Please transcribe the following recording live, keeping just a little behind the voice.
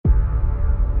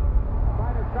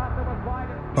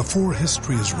Before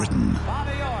history is written,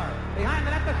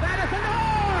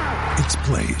 it's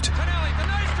played.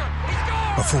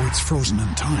 Before it's frozen in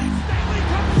time,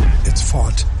 it's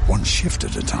fought one shift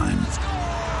at a time.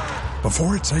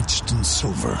 Before it's etched in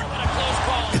silver,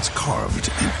 it's carved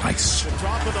in ice.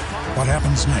 What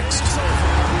happens next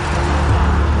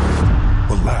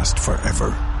will last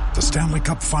forever. The Stanley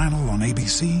Cup Final on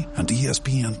ABC and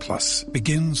ESPN Plus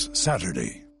begins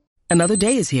Saturday. Another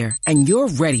day is here, and you're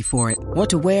ready for it. What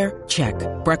to wear? Check.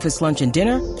 Breakfast, lunch, and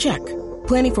dinner? Check.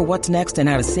 Planning for what's next and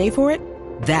how to save for it?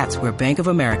 That's where Bank of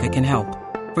America can help.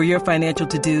 For your financial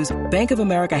to-dos, Bank of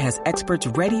America has experts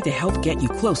ready to help get you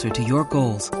closer to your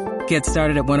goals. Get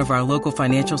started at one of our local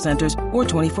financial centers or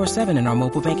 24/7 in our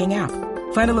mobile banking app.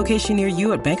 Find a location near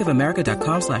you at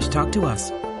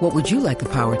bankofamerica.com/talktous. What would you like the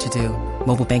power to do?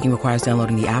 Mobile banking requires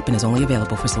downloading the app and is only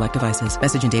available for select devices.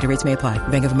 Message and data rates may apply.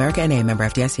 Bank of America N.A., member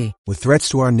FDIC. With threats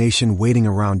to our nation waiting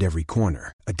around every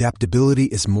corner, adaptability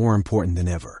is more important than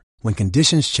ever. When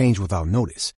conditions change without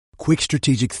notice, quick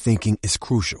strategic thinking is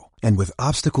crucial. And with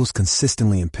obstacles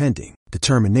consistently impending,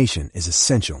 determination is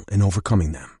essential in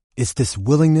overcoming them. It's this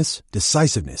willingness,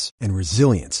 decisiveness, and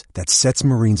resilience that sets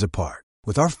Marines apart.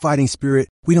 With our fighting spirit,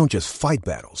 we don't just fight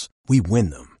battles, we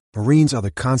win them. Marines are the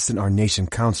constant our nation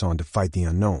counts on to fight the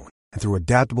unknown. And through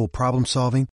adaptable problem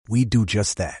solving, we do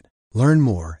just that. Learn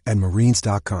more at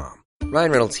Marines.com.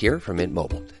 Ryan Reynolds here from Mint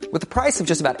Mobile. With the price of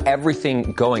just about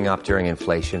everything going up during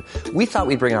inflation, we thought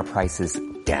we'd bring our prices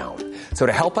down. So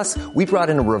to help us, we brought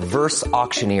in a reverse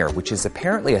auctioneer, which is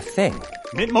apparently a thing.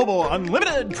 Mint Mobile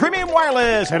Unlimited Premium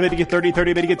Wireless. How to get 30,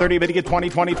 30, bit to get 30, bit to get 20,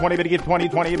 20, 20, bit to get 20,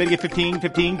 20, bit to get 15,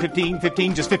 15, 15,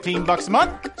 15, just $15 a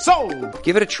month? Sold!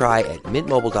 Give it a try at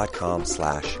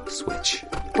mintmobile.com/switch.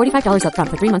 $45 up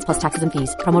front for 3 months plus taxes and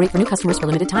fees. Promo rate for new customers for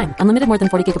limited time. Unlimited more than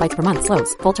 40 gigabytes per month.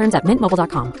 Slows full terms at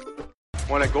mintmobile.com.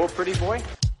 Want to go, pretty boy?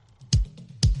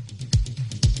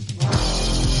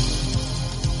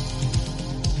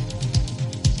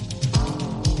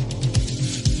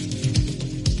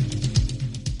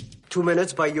 Two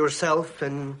minutes by yourself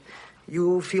and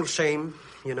you feel shame,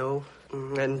 you know,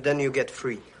 and then you get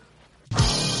free.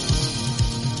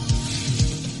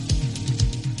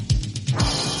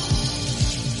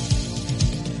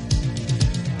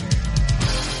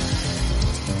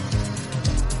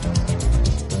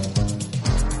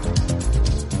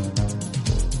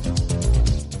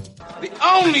 The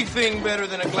only thing better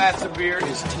than a glass of beer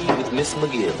is tea with Miss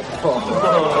McGill.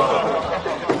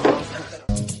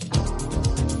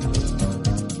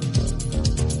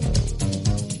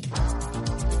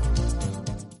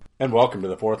 And welcome to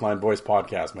the Fourth Line Boys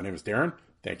podcast. My name is Darren.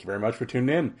 Thank you very much for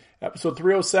tuning in. Episode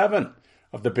 307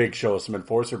 of the Big Show, some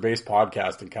Enforcer-based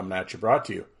podcasting coming at you, brought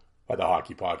to you by the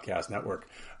Hockey Podcast Network.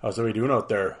 How's everybody doing out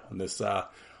there on this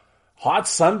hot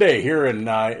Sunday here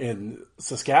in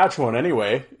Saskatchewan?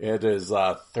 Anyway, it is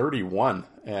 31,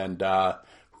 and but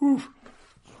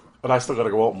I still got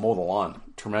to go out and mow the lawn.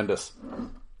 Tremendous.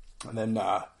 And then,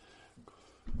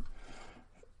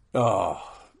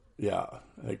 yeah,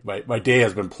 like my day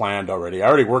has been planned already. I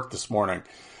already worked this morning.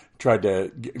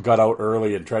 Got out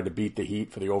early and tried to beat the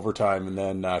heat for the overtime, and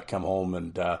then come home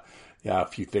and a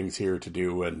few things here to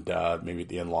do, and maybe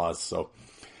the in-laws. So,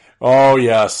 oh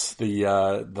yes,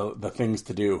 the things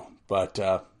to do. But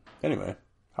anyway,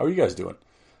 how are you guys doing?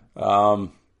 I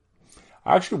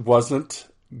actually wasn't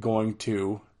going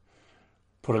to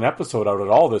put an episode out at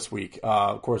all this week.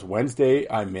 Of course, Wednesday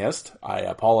I missed. I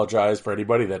apologize for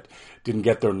anybody that didn't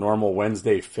get their normal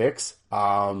Wednesday fix.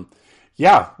 Was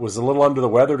a little under the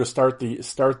weather to start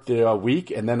the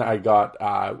week, and then I got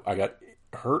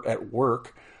hurt at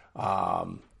work,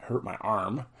 hurt my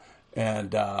arm,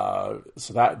 and so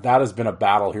that has been a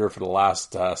battle here for the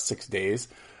last 6 days,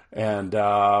 and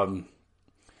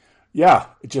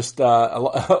just a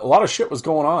lot of shit was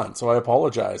going on, so I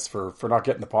apologize for not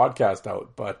getting the podcast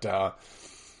out. But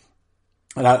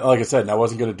like I said, I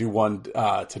wasn't going to do one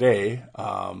today.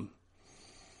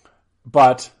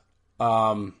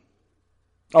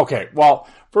 Okay. Well,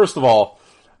 first of all,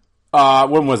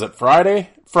 when was it? Friday,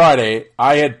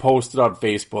 I had posted on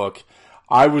Facebook.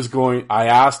 I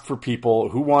asked for people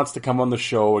who wants to come on the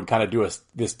show and kind of do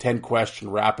this 10-question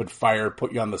rapid fire,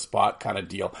 put you on the spot kind of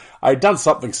deal. I had done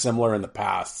something similar in the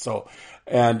past. So,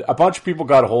 and a bunch of people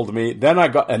got a hold of me. Then I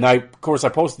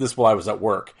posted this while I was at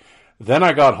work. Then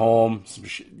I got home,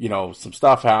 some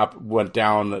stuff went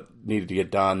down that needed to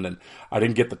get done, and I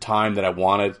didn't get the time that I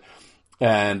wanted.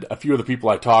 And a few of the people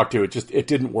I talked to, it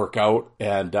didn't work out.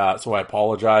 And, so I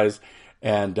apologize.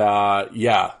 And, I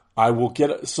will get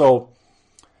it. So,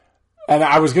 and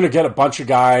I was going to get a bunch of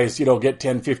guys, get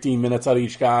 10, 15 minutes out of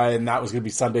each guy. And that was going to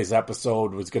be Sunday's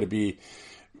episode, was going to be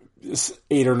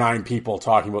 8 or 9 people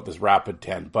talking about this Rapid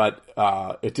 10, but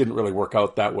it didn't really work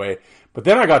out that way. But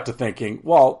then I got to thinking,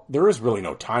 well, there is really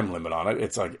no time limit on it.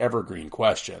 It's like evergreen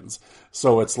questions.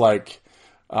 So it's like,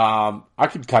 I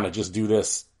could kind of just do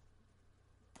this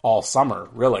all summer,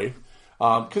 really.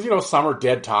 Because, summer,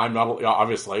 dead time,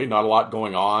 obviously, not a lot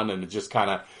going on. And it just kind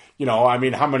of, how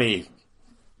many,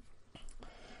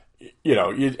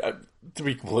 to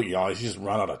be completely honest, you just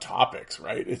run out of topics,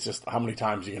 right? It's just how many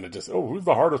times you're going to just, who's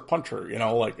the hardest puncher?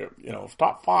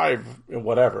 Top 5,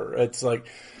 whatever. It's like,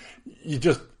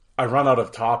 I run out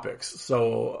of topics.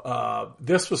 So,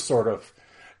 this was sort of,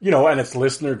 and it's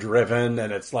listener driven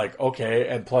and it's like, okay.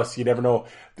 And plus you never know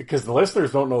because the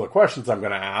listeners don't know the questions I'm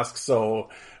going to ask. So,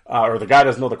 or the guy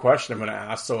doesn't know the question I'm going to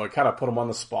ask. So I kind of put him on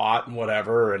the spot and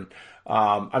whatever. And,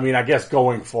 I guess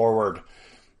going forward,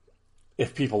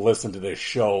 if people listen to this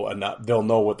show and they'll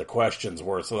know what the questions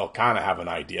were, so they'll kind of have an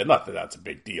idea. Not that that's a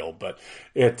big deal, but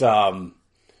it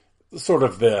sort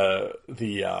of the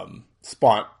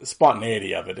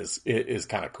spontaneity of it is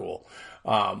kind of cool.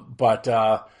 But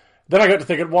then I got to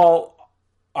thinking, well,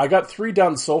 I got 3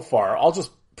 done so far. I'll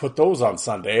just put those on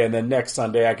Sunday, and then next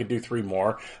Sunday I could do 3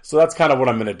 more. So that's kind of what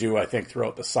I'm going to do, I think,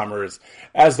 throughout the summer is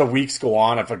as the weeks go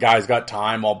on, if a guy's got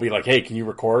time, I'll be like, hey, can you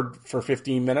record for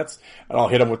 15 minutes? And I'll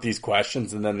hit him with these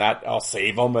questions, and then I'll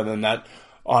save them, and then that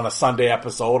on a Sunday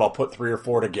episode, I'll put 3 or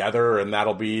 4 together, and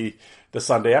that'll be the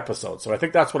Sunday episode. So I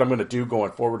think that's what I'm going to do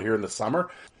going forward here in the summer.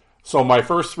 So my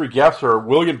first 3 guests are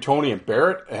William, Tony, and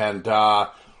Barrett, and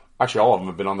actually all of them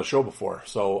have been on the show before.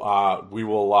 So we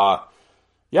will,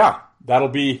 that'll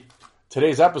be,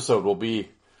 today's episode will be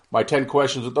my 10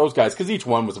 questions with those guys, because each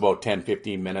one was about 10,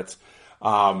 15 minutes.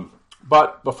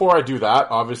 But before I do that,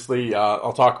 obviously,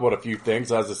 I'll talk about a few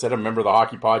things. As I said, I'm a member of the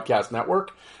Hockey Podcast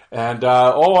Network. And,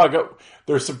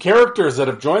 there's some characters that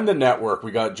have joined the network.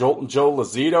 We got Jolt and Joe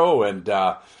Lazito and,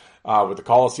 with the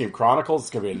Coliseum Chronicles.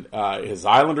 It's going to be his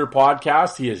Islander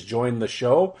podcast. He has joined the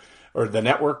show, or the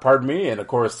network, pardon me. And of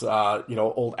course,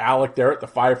 old Alec there at the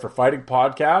Five for Fighting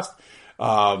podcast.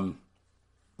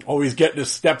 He's getting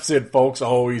his steps in, folks.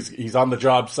 He's on the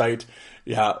job site.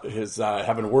 Yeah, he's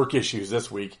having work issues this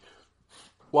week.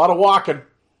 A lot of walking.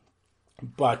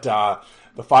 But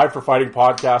the Five for Fighting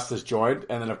podcast has joined.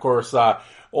 And then, of course,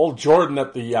 old Jordan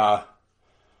at the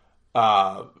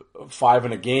Five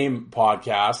in a Game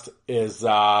podcast is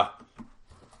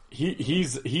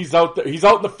he's out there, he's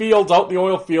out in the fields, out in the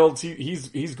oil fields.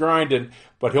 He's grinding,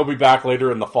 but he'll be back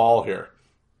later in the fall here.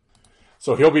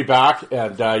 So he'll be back,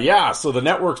 and so the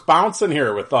network's bouncing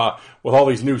here with all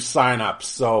these new signups.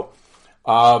 So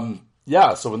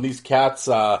so when these cats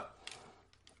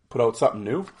put out something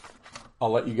new,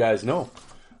 I'll let you guys know.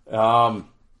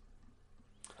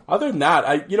 Other than that,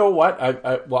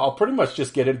 I'll pretty much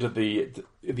just get into the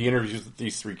interviews with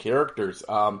these 3 characters,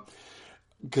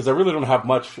 because I really don't have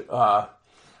much.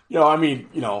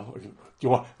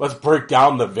 Let's break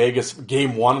down the Vegas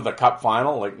game 1 of the Cup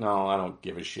final. Like, no, I don't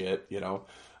give a shit.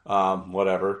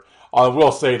 Whatever. I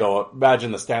will say though,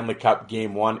 imagine the Stanley Cup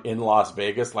game 1 in Las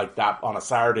Vegas, like that on a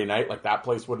Saturday night, like that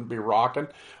place wouldn't be rocking.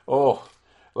 Oh,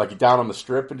 like down on the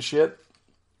Strip and shit.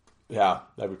 Yeah,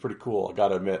 that'd be pretty cool, I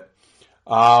gotta admit.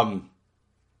 But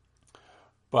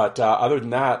other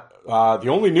than that, the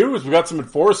only news, we got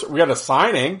a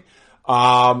signing.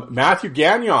 Matthew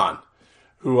Gagnon,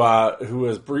 who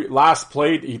has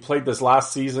played this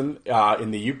last season,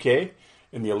 in the UK,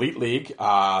 in the Elite League.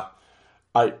 I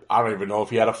don't even know if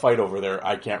he had a fight over there.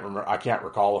 I can't remember. I can't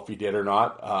recall if he did or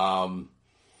not.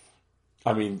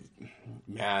 It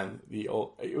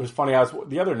was funny.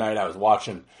 The other night I was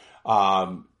watching,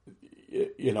 the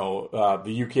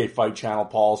UK Fight Channel,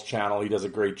 Paul's channel. He does a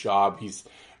great job. He's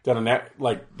done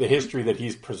the history that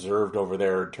he's preserved over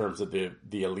there in terms of the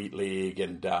Elite League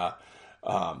and the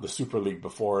Super League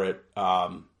before it.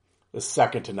 The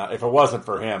second to none. If it wasn't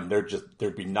for him,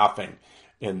 there'd be nothing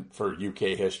for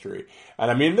UK history.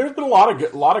 And I mean, there's been a lot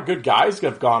of good guys that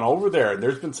have gone over there, and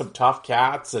there's been some tough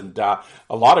cats and a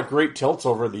lot of great tilts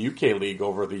over the UK League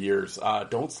over the years.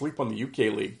 Don't sleep on the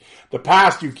UK League. The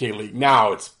past UK League,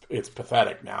 now it's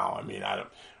pathetic. Now, I mean, I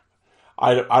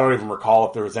don't even recall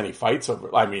if there was any fights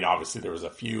over. I mean, obviously there was a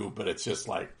few, but it's just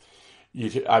like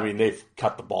they've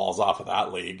cut the balls off of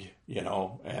that league,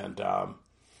 and.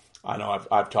 I know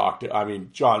I've talked to,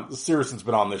 John Searson's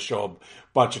been on this show a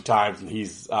bunch of times, and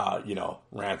he's,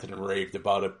 ranted and raved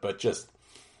about it, but just,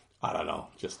 I don't know,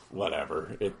 just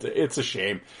whatever. It's a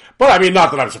shame. But I mean,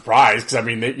 not that I'm surprised, because I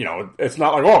mean, it's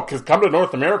not like, because come to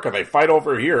North America, they fight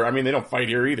over here. I mean, they don't fight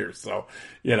here either. So,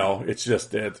 it's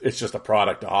just a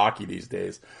product of hockey these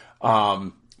days.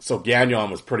 So Gagnon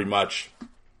was pretty much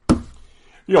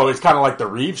it's kind of like the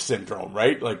Reeves syndrome,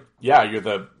 right? Like, yeah, you're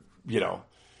the,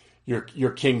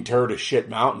 you're King Turd of shit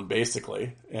mountain,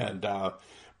 basically. And,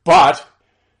 but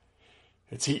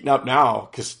it's heating up now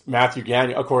because Matthew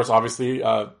Gagnon, of course, obviously,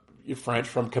 French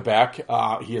from Quebec,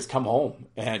 he has come home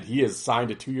and he has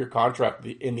signed a 2-year contract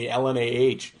in the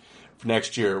LNAH for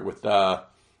next year with, I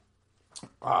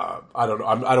don't know,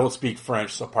 I don't speak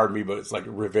French, so pardon me, but it's like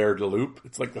Rivière de Loup.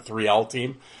 It's like the 3L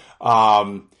team.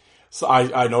 So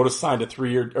I noticed signed a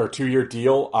 3-year or 2-year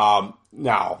deal.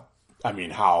 Now, I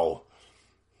mean, how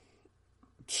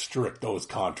strict those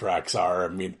contracts are. I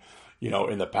mean,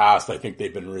 in the past, I think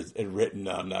they've been written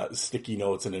on sticky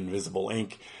notes and invisible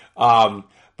ink.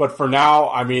 But for now,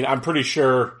 I mean, I'm pretty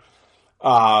sure,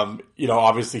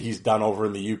 obviously he's done over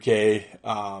in the UK.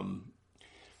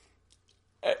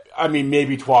 I mean,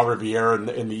 maybe Trois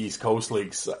Rivières in the East Coast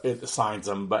leagues signs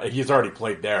him, but he's already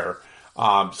played there.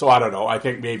 So I don't know. I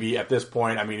think maybe at this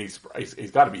point, I mean, he's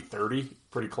got to be 30,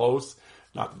 pretty close.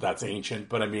 Not that that's ancient,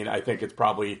 but I mean, I think it's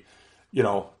probably,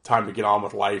 time to get on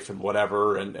with life and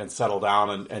whatever and settle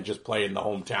down and just play in the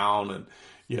hometown. And,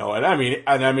 and I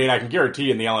mean, I can guarantee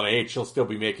in the LNH, he'll still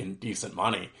be making decent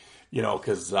money,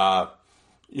 because,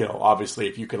 obviously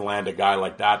if you can land a guy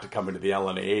like that to come into the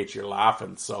LNAH, you're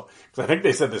laughing. So, because I think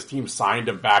they said this team signed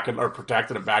him back or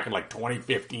protected him back in like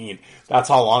 2015. That's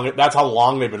how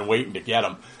long they've been waiting to get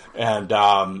him. And,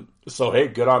 so hey,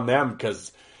 good on them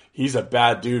because he's a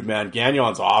bad dude, man.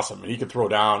 Gagnon's awesome and he can throw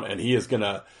down and he is going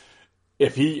to,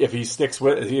 if he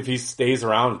stays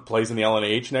around and plays in the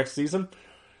LNAH next season,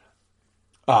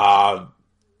 I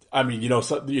mean,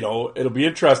 it'll be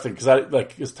interesting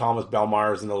because Thomas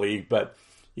Belmar's in the league, but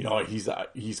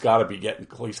he's got to be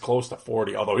he's close to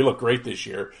 40, although he looked great this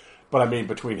year. But I mean,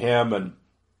 between him and,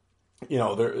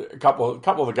 there a couple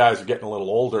of the guys are getting a little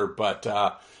older, but,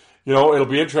 it'll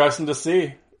be interesting to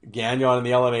see. Gagnon in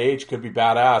the LNAH could be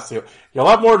badass. He'll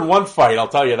have more than one fight, I'll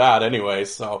tell you that anyway.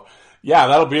 So, yeah,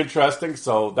 that'll be interesting.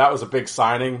 So that was a big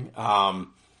signing.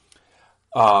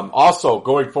 Also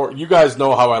going forward, you guys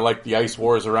know how I like the Ice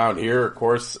Wars around here, of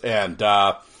course. And,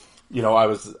 I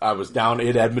was down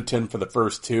in Edmonton for the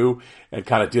first 2 and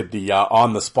kind of did the,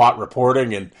 on the spot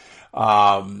reporting and,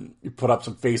 put up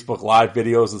some Facebook Live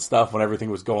videos and stuff when everything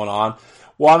was going on.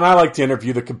 Well, and I like to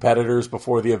interview the competitors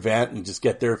before the event and just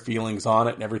get their feelings on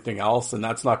it and everything else, and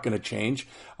that's not going to change.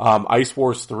 Ice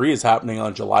Wars 3 is happening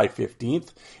on July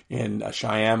 15th in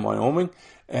Cheyenne, Wyoming,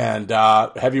 and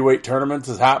heavyweight tournaments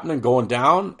is happening, going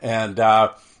down, and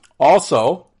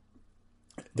also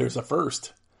there's a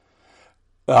first.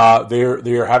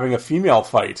 They're having a female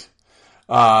fight.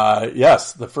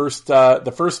 Yes, the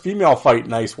first female fight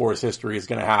in Ice Wars history is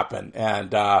going to happen,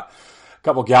 and a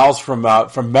couple gals from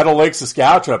Meadow Lake,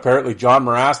 Saskatchewan. Apparently, John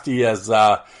Morasti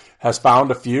has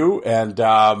found a few, and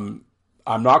I'm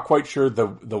not quite sure the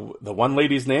one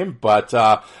lady's name, but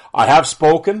I have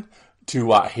spoken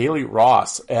to Haley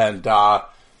Ross, and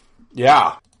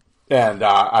yeah, and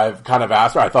I've kind of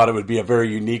asked her. I thought it would be a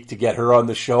very unique to get her on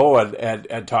the show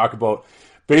and talk about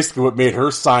basically what made her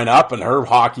sign up and her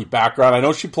hockey background. I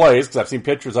know she plays because I've seen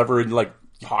pictures of her in like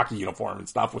hockey uniform and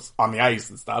stuff on the ice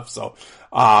and stuff. So,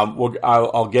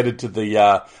 I'll get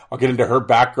into her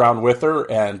background with her.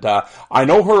 And, I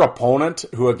know her opponent,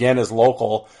 who again is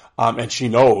local, and she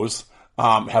knows,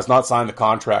 has not signed the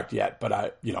contract yet, but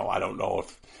I don't know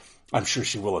if, I'm sure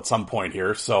she will at some point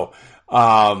here. So,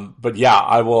 but yeah,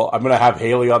 I'm going to have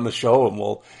Haley on the show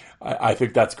and I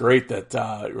think that's great that,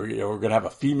 we're going to have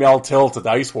a female tilt at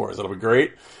the Ice Wars. It'll be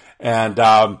great. And,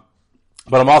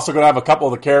 but I'm also going to have a couple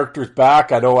of the characters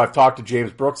back. I know I've talked to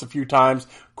James Brooks a few times,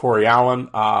 Corey Allen,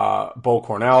 Bo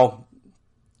Cornell,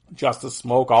 Justice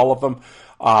Smoke, all of them.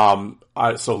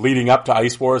 So leading up to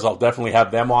Ice Wars, I'll definitely have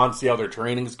them on, see how their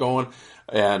training's going.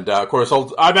 And, of course,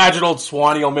 I imagine old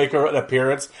Swanee will make an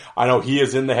appearance. I know he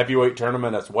is in the heavyweight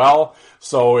tournament as well.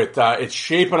 So it's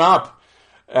shaping up.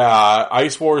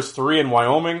 Ice Wars 3 in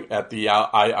Wyoming at the,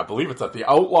 I believe it's at the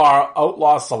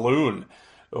Outlaw Saloon.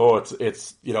 Oh,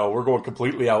 it's we're going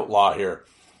completely outlaw here.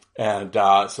 And,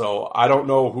 so I don't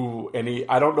know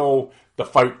I don't know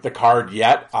the card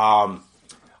yet. I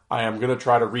am going to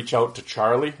try to reach out to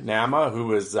Charlie Nama,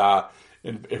 who's the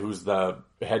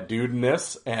head dude in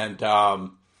this. And,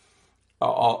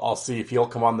 I'll see if he'll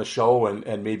come on the show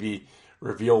and maybe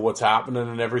reveal what's happening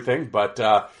and everything.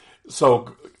 But,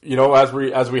 so, as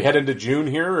we head into June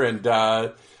here and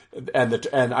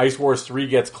Ice Wars 3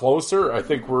 gets closer, I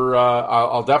think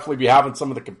I'll definitely be having some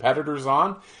of the competitors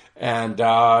on. And,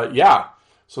 yeah,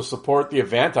 so support the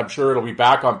event. I'm sure it'll be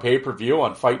back on pay-per-view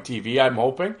on Fight TV, I'm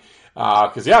hoping.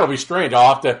 Cause yeah, it'll be strange.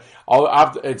 I'll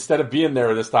have to, instead of being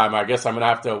there this time, I guess I'm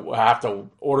going to have to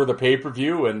order the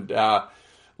pay-per-view and,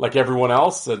 like everyone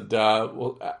else. And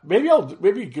maybe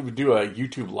you could do a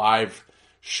YouTube live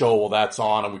show while that's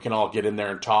on, and we can all get in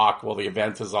there and talk while the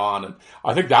event is on. And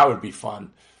I think that would be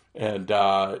fun. And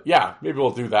maybe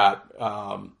we'll do that.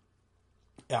 I'll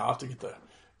have to get the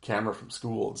camera from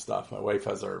school and stuff. My wife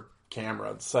has our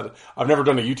camera set. I've never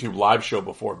done a YouTube live show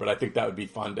before, but I think that would be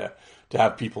fun to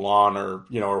have people on,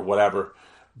 or whatever.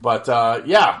 But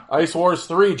Ice Wars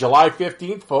 3, July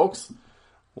 15th, folks.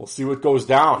 We'll see what goes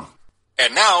down.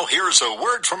 And now here's a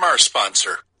word from our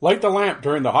sponsor. Light the lamp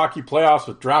during the hockey playoffs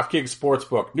with DraftKings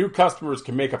Sportsbook. New customers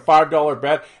can make a $5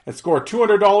 bet and score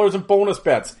 $200 in bonus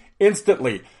bets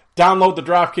instantly. Download the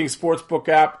DraftKings Sportsbook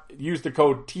app. Use the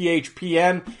code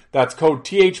THPN. That's code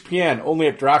THPN only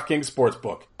at DraftKings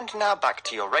Sportsbook. And now back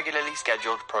to your regularly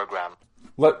scheduled program.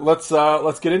 Let's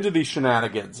get into these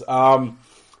shenanigans. So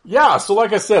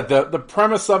like I said, the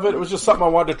premise of it was just something I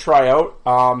wanted to try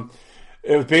out.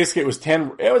 It was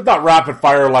not rapid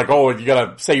fire like, you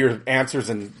gotta say your answers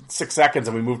in 6 seconds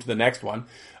and we move to the next one.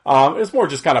 It was more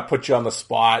just kind of put you on the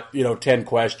spot, 10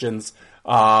 questions.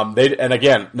 And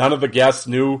again, none of the guests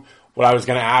knew what I was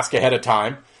going to ask ahead of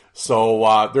time.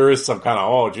 So, there is some kind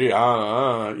of,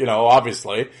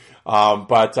 obviously. And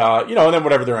then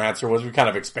whatever their answer was, we kind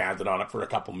of expanded on it for a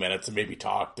couple minutes and maybe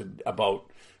talked about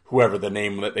whoever the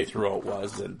name that they threw out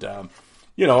was. And,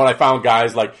 and I found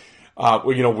guys like,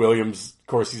 Williams, of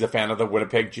course, he's a fan of the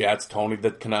Winnipeg Jets, Tony the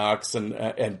Canucks,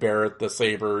 and Barrett the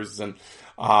Sabres. And,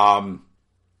 so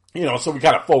we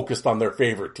kind of focused on their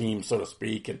favorite team, so to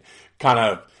speak, and kind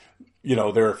of,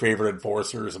 their favorite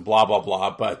enforcers and blah, blah,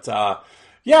 blah. But,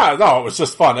 it was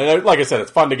just fun. And like I said,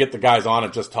 it's fun to get the guys on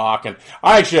and just talk. And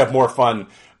I actually have more fun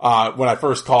when I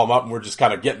first call them up and we're just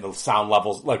kind of getting the sound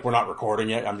levels, like we're not recording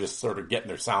it. I'm just sort of getting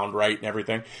their sound right and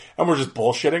everything. And we're just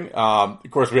bullshitting. Of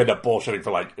course, we end up bullshitting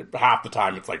for like half the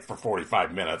time. It's like for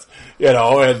 45 minutes, and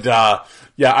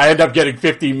I end up getting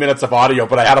 15 minutes of audio,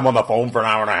 but I had them on the phone for an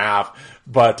hour and a half.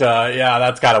 But,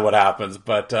 that's kind of what happens.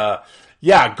 But,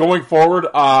 going forward,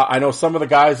 I know some of the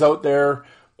guys out there,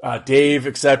 Dave,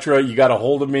 etc., you got a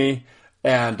hold of me.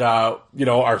 And,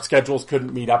 our schedules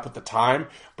couldn't meet up at the time,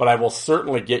 but I will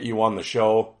certainly get you on the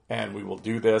show and we will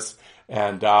do this.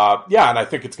 And, and I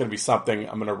think it's going to be something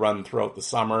I'm going to run throughout the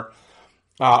summer.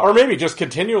 Or maybe just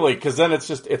continually, because then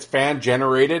it's fan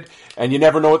generated and you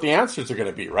never know what the answers are going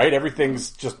to be, right?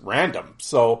 Everything's just random.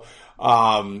 So,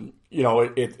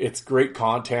 it's great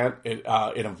content.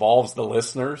 It involves the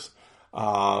listeners.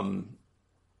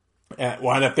 And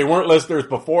if they weren't listeners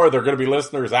before, they're going to be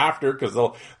listeners after because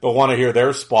they'll want to hear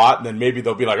their spot, and then maybe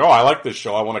they'll be like, "Oh, I like this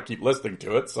show. I want to keep listening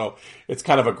to it." So it's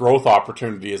kind of a growth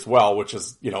opportunity as well, which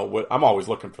is, I'm always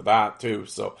looking for that too.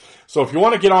 So if you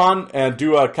want to get on and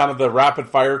do a kind of the rapid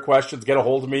fire questions, get a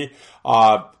hold of me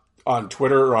on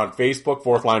Twitter or on Facebook,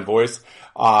 Fourth Line Voice.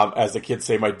 As the kids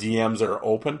say, my DMs are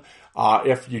open.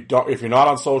 If you're not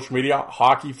on social media,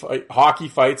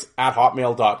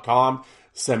 hockeyfights@hotmail.com.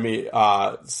 Send me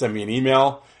an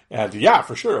email, and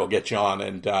for sure it'll get you on,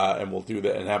 and we'll do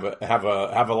that and have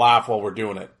a laugh while we're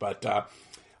doing it. But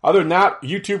other than that,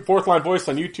 YouTube, Fourth Line Voice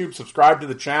on YouTube. Subscribe to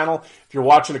the channel. If you're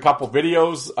watching a couple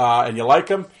videos and you like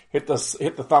them, hit the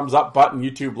thumbs up button.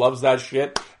 YouTube loves that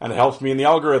shit, and it helps me in the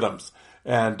algorithms.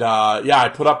 And I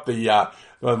put up the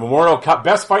Memorial Cup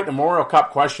best fight in the Memorial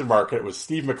Cup question mark. It was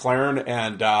Steve McLaren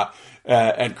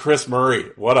and Chris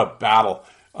Murray. What a battle!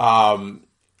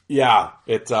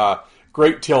 It's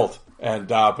great tilt. And,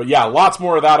 lots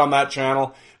more of that on that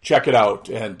channel. Check it out.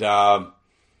 And,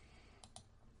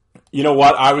 you know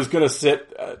what? I was going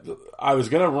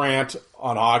to rant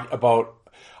on about,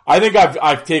 I think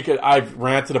I've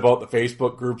ranted about the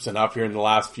Facebook groups enough here in the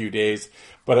last few days,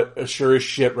 but it sure as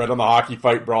shit read on the Hockey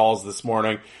Fight Brawls this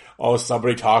morning. Oh,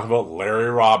 somebody talking about Larry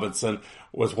Robinson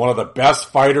was one of the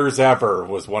best fighters ever,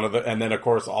 and then of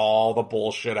course all the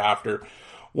bullshit after.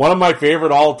 One of my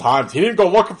favorite all times. He didn't go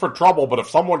looking for trouble, but if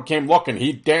someone came looking,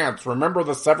 he'd dance. Remember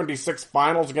the 76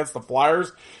 finals against the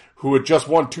Flyers, who had just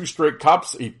won 2 straight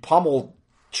cups? He pummeled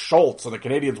Schultz, and the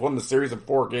Canadians won the series in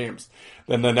 4 games.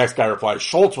 Then the next guy replied,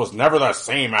 Schultz was never the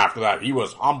same after that. He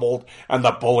was humbled, and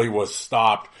the bully was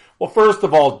stopped. Well, first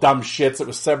of all, dumb shits, it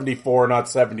was 74, not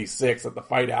 76 that the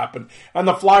fight happened. And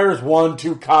the Flyers won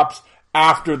 2 cups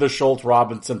after the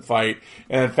Schultz-Robinson fight.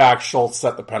 And in fact, Schultz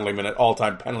set the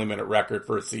all-time penalty minute record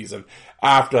for a season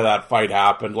after that fight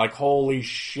happened. Like, holy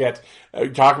shit.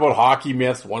 Talk about hockey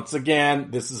myths. Once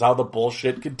again, this is how the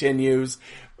bullshit continues.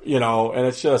 And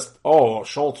it's just,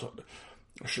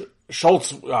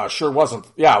 Schultz sure wasn't.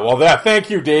 Yeah, well,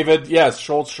 thank you, David. Yes,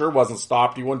 Schultz sure wasn't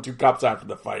stopped. He won 2 cups after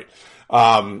the fight.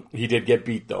 He did get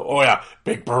beat though. Oh yeah,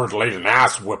 Big Bird laid an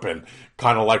ass whipping,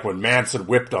 kind of like when Manson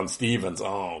whipped on Stevens.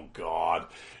 Oh God.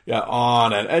 Yeah,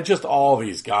 on and just all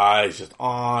these guys, just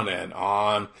on and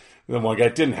on. And then one guy,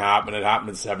 it didn't happen. It happened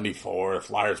in 74. The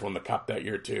Flyers won the Cup that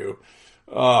year too.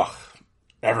 Ugh.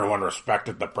 Everyone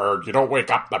respected the Bird. You don't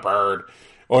wake up the Bird.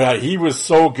 Oh yeah, he was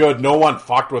so good. No one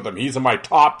fucked with him. He's in my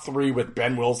top 3 with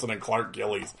Ben Wilson and Clark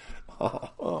Gillies.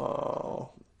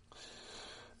 Oh.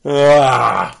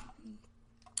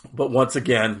 But once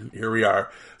again, here we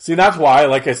are. See, that's why,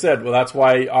 like I said, well, that's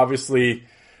why, obviously,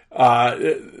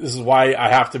 this is why I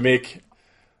have to make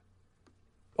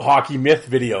hockey myth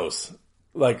videos,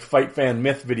 like fight fan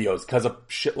myth videos, because of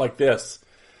shit like this.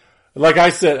 Like I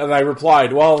said, and I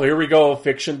replied, well, here we go.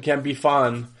 Fiction can be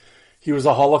fun. He was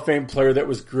a Hall of Fame player that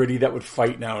was gritty, that would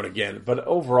fight now and again. But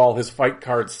overall, his fight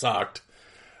card sucked.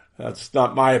 That's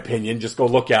not my opinion. Just go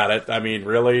look at it. I mean,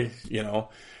 really,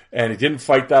 and he didn't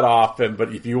fight that often.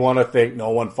 But if you want to think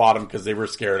no one fought him because they were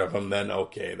scared of him, then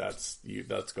okay, let's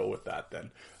go with that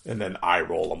then. And then eye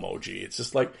roll emoji. It's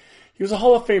just like, he was a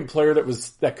Hall of Fame player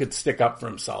that could stick up for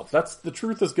himself. The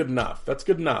truth is good enough. That's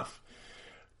good enough.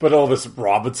 But Elvis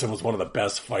Robinson was one of the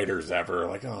best fighters ever.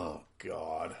 Like, oh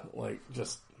God, like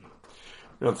just.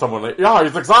 Someone like, yeah,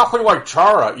 he's exactly like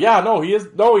Chara. Yeah, no, he is.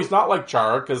 No, he's not like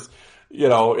Chara because,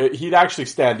 he'd actually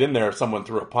stand in there if someone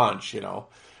threw a punch,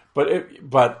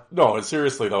 But no,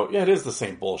 seriously though, yeah, it is the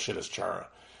same bullshit as Chara.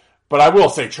 But I will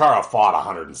say Chara fought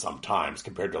 100 and some times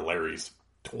compared to Larry's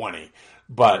 20.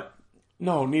 But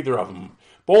no, neither of them.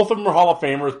 Both of them were Hall of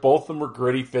Famers. Both of them were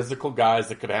gritty, physical guys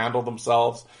that could handle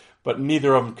themselves. But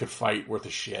neither of them could fight worth a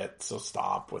shit. So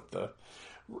stop with the...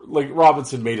 Like,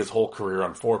 Robinson made his whole career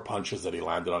on 4 punches that he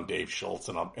landed on Dave Schultz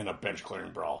in a bench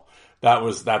clearing brawl.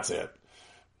 That's it.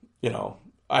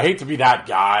 I hate to be that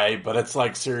guy, but it's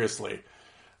like, seriously.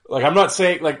 Like, I'm not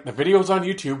saying, like, the video's on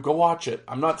YouTube, go watch it.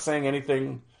 I'm not saying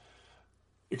anything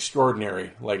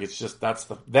extraordinary. Like, it's just,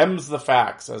 them's the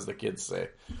facts, as the kids say.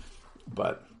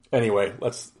 But anyway,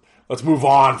 let's move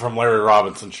on from Larry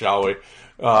Robinson, shall we?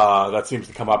 That seems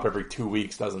to come up every 2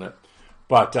 weeks, doesn't it?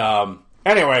 But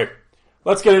anyway,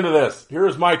 let's get into this.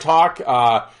 Here's my talk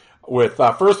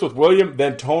first with William,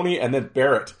 then Tony, and then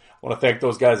Barrett. I want to thank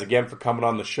those guys again for coming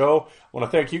on the show. I want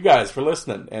to thank you guys for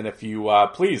listening. And if you,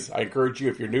 please, I encourage you,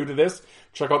 if you're new to this,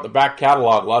 check out the back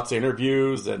catalog. Lots of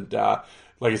interviews and,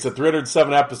 like I said,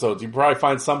 307 episodes. You can probably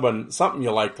find something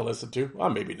you like to listen to.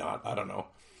 Well, maybe not. I don't know.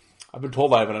 I've been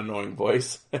told I have an annoying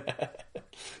voice.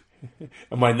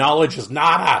 And my knowledge is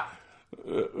nada.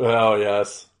 Oh,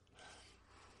 yes.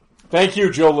 Thank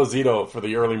you, Joe Lazito, for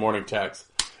the early morning text.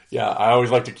 Yeah, I always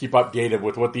like to keep updated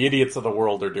with what the idiots of the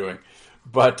world are doing.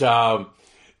 But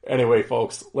anyway,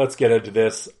 folks, let's get into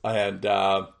this. And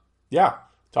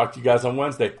talk to you guys on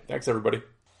Wednesday. Thanks, everybody.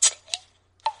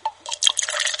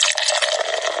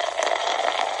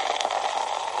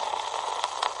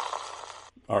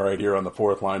 All right, here on the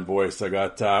Fourth Line Voice, I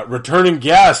got returning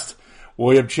guest,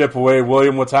 William Chipaway.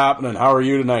 William, what's happening? How are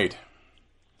you tonight?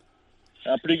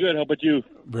 Pretty good. How about you?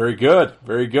 Very good.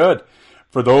 Very good.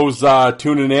 For those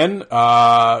tuning in,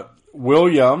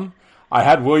 William, I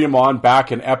had William on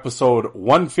back in episode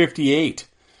 158,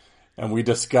 and we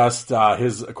discussed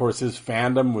his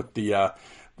fandom with the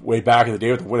way back in the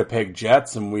day with the Winnipeg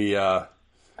Jets, and we try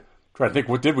to think,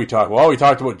 what did we talk about? Well, we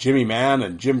talked about Jimmy Mann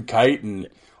and Jim Kite and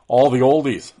all the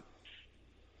oldies.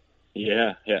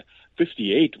 Yeah.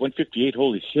 158,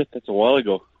 holy shit, that's a while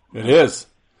ago. It is.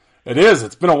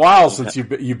 It's been a while since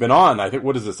you've been on. I think,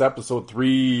 what is this, episode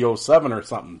 307 or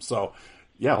something? So,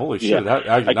 yeah, holy shit. Yeah.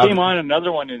 I came on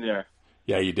another one in there.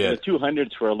 Yeah, you did. The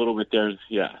 200s were a little bit there,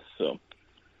 yeah, so.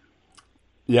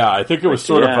 Yeah, I think it was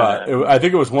sort of, I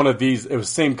think it was one of these, it was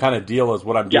the same kind of deal as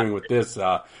what I'm doing with this.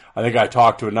 I think I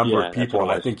talked to a number of people,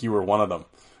 and I think you were one of them.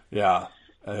 Yeah,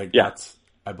 I think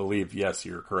I believe, yes,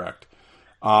 you're correct.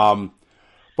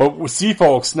 But see,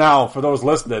 folks, now, for those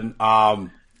listening,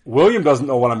 William doesn't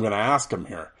know what I'm going to ask him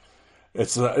here.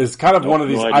 It's kind of one of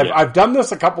these. I've done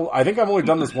this a couple. I think I've only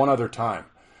done this one other time,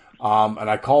 and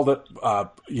I called it,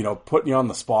 putting you on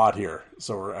the spot here.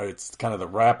 So it's kind of the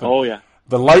rapid. Oh yeah.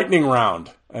 The lightning round.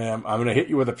 I'm going to hit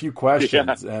you with a few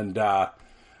questions, and so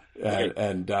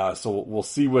we'll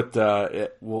see what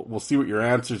we'll see what your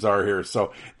answers are here.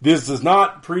 So this is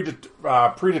not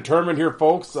predetermined here,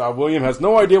 folks. William has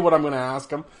no idea what I'm going to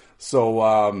ask him. So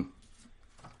I'm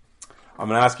going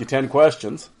to ask you 10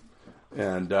 questions,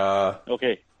 and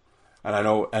okay. And I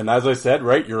know, and as I said,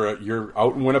 right, you're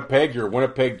out in Winnipeg. You're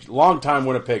a longtime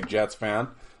Winnipeg Jets fan.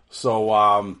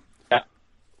 So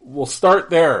we'll start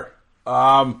there.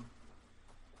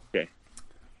 Okay.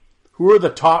 Who are the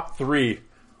top 3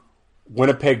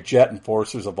 Winnipeg Jet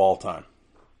enforcers of all time?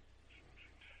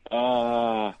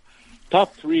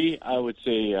 Top 3, I would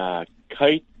say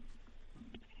Kite,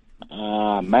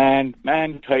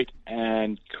 Kite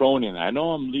and Cronin. I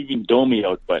know I'm leaving Domi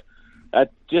out, but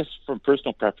that just from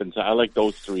personal preference, I like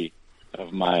those three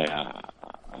of my.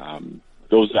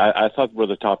 I thought were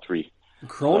the top three.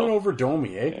 Cronin over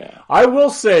Domi, eh? Yeah. I will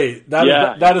say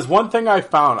that is one thing I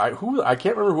found. I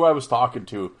can't remember who I was talking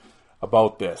to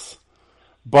about this,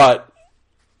 but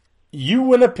you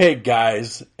Winnipeg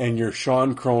guys and your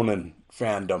Sean Cronin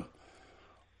fandom,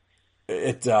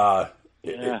 he's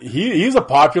a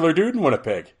popular dude in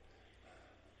Winnipeg.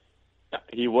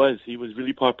 He was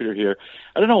really popular here.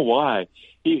 I don't know why.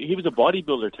 He was a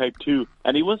bodybuilder type too,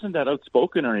 and he wasn't that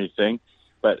outspoken or anything.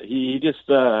 But he just,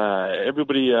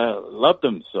 everybody loved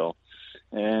him, so.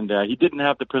 And he didn't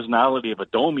have the personality of a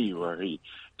Domi, where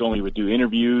Domi would do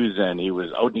interviews, and he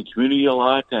was out in the community a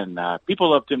lot, and people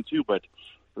loved him too. But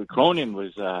Cronin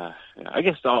was, I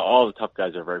guess all the tough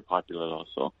guys are very popular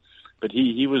also. But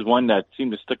he was one that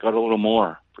seemed to stick out a little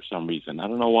more for some reason. I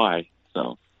don't know why,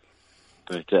 so.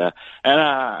 But, and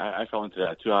I fell into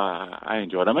that too. I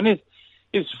enjoyed him. And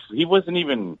he wasn't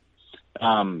even,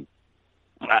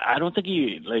 I don't think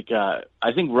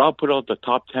I think Rob put out the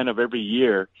top 10 of every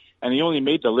year, and he only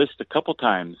made the list a couple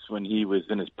times when he was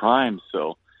in his prime.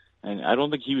 So, and I don't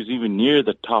think he was even near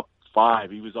the top 5.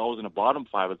 He was always in the bottom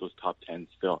 5 of those top 10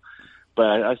 still.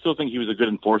 But I still think he was a good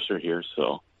enforcer here.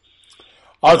 So,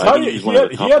 I'll tell you,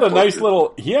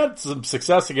 he had some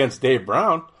success against Dave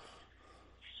Brown.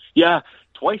 Yeah,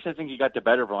 twice I think he got the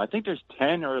better of him. I think there's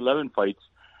 10 or 11 fights,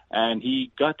 and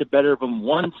he got the better of him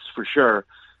once for sure.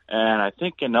 And I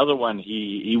think another one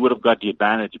he would have got the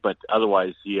advantage, but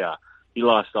otherwise he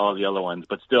lost all the other ones.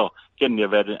 But still, getting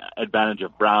the advantage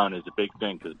of Brown is a big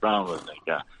thing, because Brown was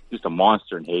just a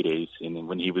monster in heydays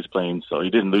when he was playing, so he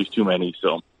didn't lose too many.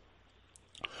 So,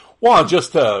 well,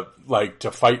 just to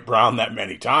fight Brown that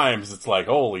many times, it's like,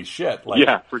 holy shit!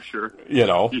 Yeah, for sure.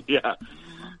 Yeah.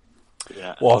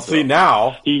 Well, so, see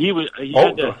now he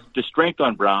had the strength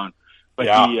on Brown, but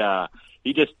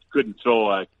he just couldn't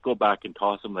go back and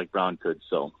toss him like Brown could.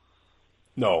 So,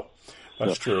 no,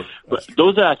 that's true. But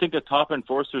those are, I think, the top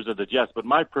enforcers of the Jets. But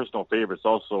my personal favorites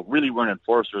also really weren't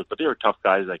enforcers, but they were tough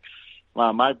guys. Like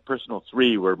my personal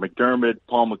 3 were McDermott,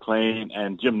 Paul McLean,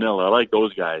 and Jim Nill. I like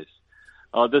those guys.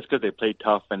 Just because they played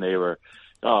tough and they were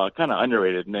kind of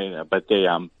underrated. But they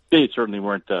certainly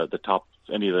weren't the top,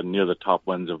 any of the near the top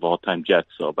ones of all time Jets.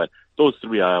 So, but those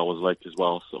 3 I always liked as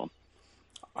well. So.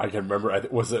 I can remember. I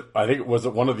think it was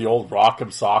one of the old Rock'em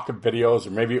Sock'em videos,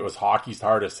 or maybe it was Hockey's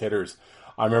Hardest Hitters.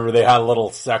 I remember they had a little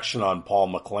section on Paul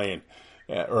McLean,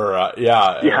 or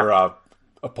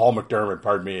Paul McDermott.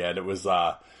 Pardon me, and it was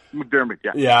McDermott.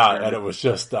 And it was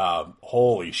just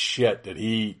holy shit! Did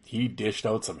he dished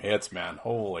out some hits, man?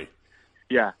 Holy.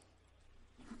 Yeah,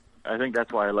 I think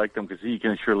that's why I liked him, because he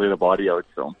can sure lay the body out.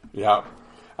 So yeah,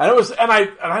 and it was, and I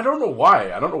don't know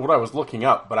why. I don't know what I was looking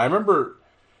up, but I remember.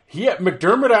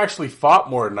 McDermott actually fought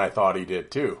more than I thought he did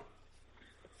too.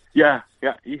 Yeah.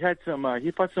 He had some.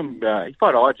 He fought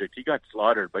Odjick. He got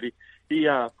slaughtered, but he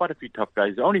fought a few tough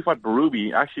guys. I only fought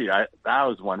Berube. Actually, that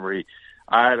was one where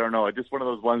I don't know, just one of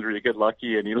those ones where you get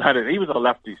lucky and he let it. He was a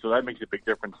lefty, so that makes a big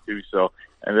difference too. So,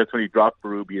 and that's when he dropped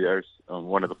Berube there on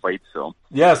one of the fights. So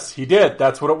yes, he did.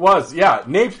 That's what it was. Yeah,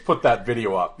 Napes put that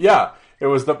video up. Yeah, it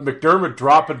was the McDermott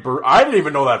dropping Berube. I didn't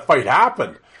even know that fight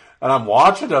happened. And I'm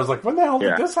watching, I was like, when the hell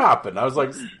did this happen? I was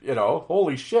like,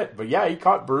 holy shit. But yeah, he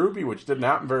caught Berube, which didn't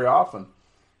happen very often.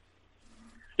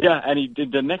 Yeah, and he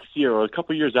did the next year, or a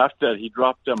couple of years after that, he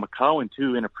dropped McCowan,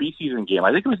 too, in a preseason game.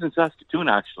 I think it was in Saskatoon,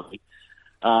 actually.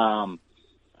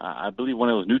 I believe one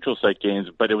of those neutral site games,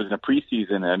 but it was in a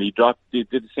preseason, and he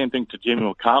did the same thing to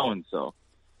Jamie McCowan, so.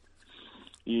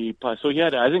 He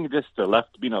had, I think, just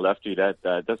being a lefty,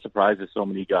 that surprises so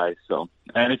many guys, so.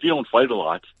 And if you don't fight a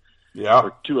lot,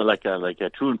 or like a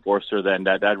true enforcer, then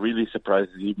that really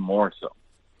surprises even more. So,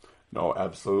 no,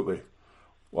 absolutely.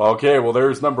 Well, okay. Well,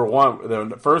 there's number 1.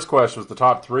 The first question was the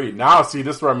top 3. Now, see,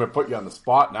 this is where I'm going to put you on the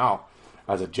spot now,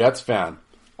 as a Jets fan.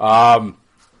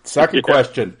 Second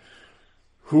question: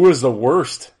 who is the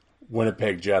worst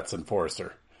Winnipeg Jets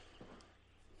enforcer?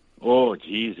 Oh,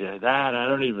 geez, that I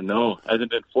don't even know. As an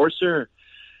enforcer,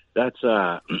 that's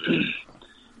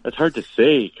that's hard to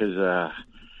say, because.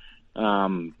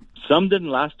 Some didn't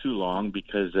last too long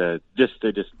because I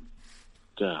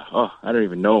don't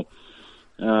even know.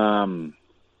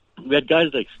 We had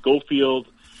guys like Schofield,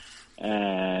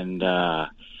 and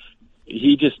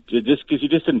he just because he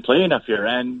just didn't play enough here.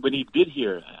 And when he did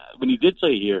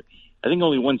play here, I think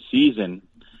only one season.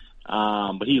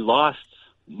 But he lost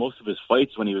most of his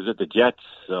fights when he was at the Jets,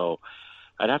 so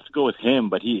I'd have to go with him.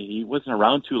 But he wasn't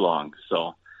around too long,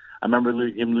 so I remember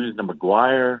him losing to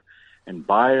McGuire. and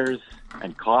Byers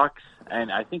and Cox.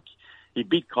 And I think he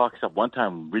beat Cox up one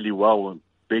time really well,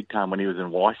 big time when he was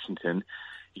in Washington.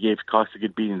 He gave Cox a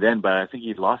good beating then, but I think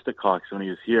he lost to Cox when he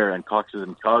was here, and Cox was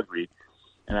in Calgary.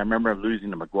 And I remember him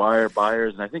losing to McGuire,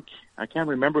 Byers, and I can't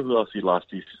remember who else he lost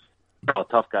to. All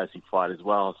tough guys he fought as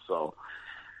well. So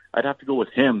I'd have to go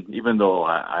with him, even though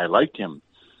I liked him.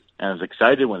 And I was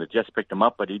excited when the Jets picked him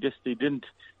up, but he didn't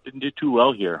do too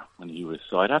well here when he was.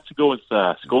 So I'd have to go with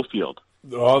Schofield.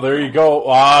 Oh, there you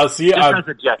go. See, as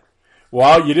a Jet.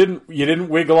 Well, you didn't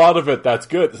wiggle out of it. That's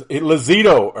good. Hey,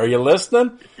 Lazito, are you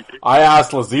listening? I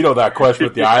asked Lazito that question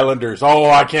with the Islanders. Oh,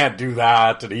 I can't do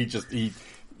that, and he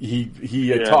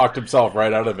talked himself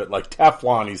right out of it like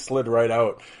Teflon. He slid right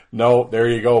out. No, there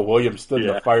you go. Williams stood in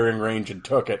the firing range and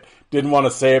took it. Didn't want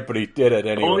to say it, but he did it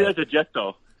anyway. Only as a Jet,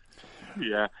 though.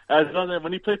 Yeah,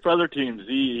 when he played for other teams,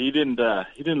 he didn't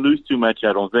lose too much,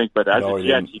 I don't think. But as a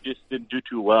Jet, he just didn't do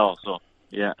too well. So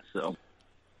yeah,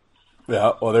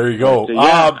 yeah. Well, there you go.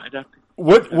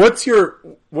 What's your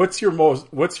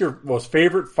most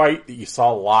favorite fight that you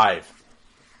saw live?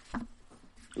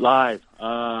 Live.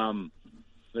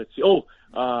 Let's see.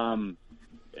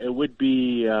 It would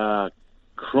be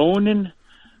Cronin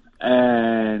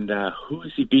and who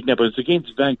is he beating up? It was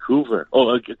against Vancouver.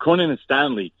 Cronin and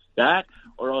Stanley. That,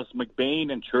 or else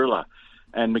McBain and Churla.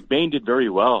 And McBain did very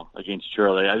well against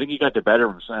Churla. I think he got the better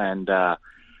of him, and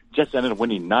Jets ended up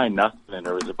winning 9-0. And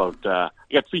there was about I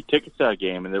got 3 tickets to that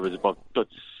game, and there was about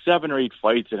 7 or 8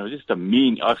 fights, and it was just a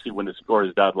mean. Obviously, when the score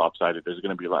is that lopsided, there's going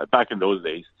to be a lot. Back in those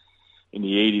days, in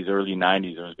the 80s, early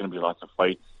 90s, there was going to be lots of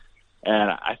fights. And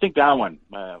I think that one,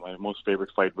 my most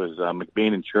favorite fight, was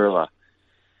McBain and Churla.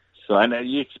 So, and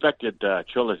you expected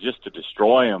Churla just to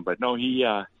destroy him, but no, he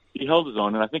held his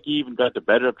own, and I think he even got the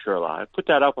better of Churla. I put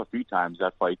that up a few times,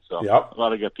 that fight, so a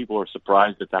lot of people were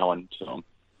surprised at that one. So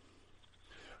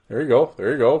there you go.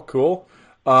 Cool.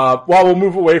 Well, we'll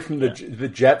move away from the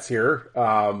Jets here,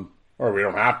 or we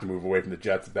don't have to move away from the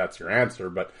Jets if that's your answer,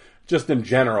 but just in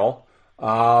general,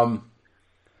 top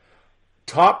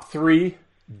 3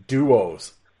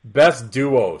 duos, best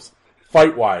duos,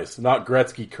 fight-wise, not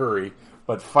Gretzky-Curry,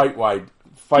 but fighter.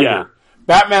 Yeah.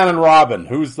 Batman and Robin,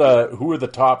 who are the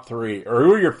top 3, or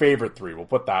who are your favorite 3? We'll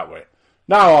put that way.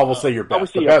 Now I will say your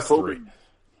best, the best 3.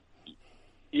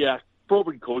 Yeah,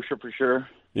 Probert Kosher for sure.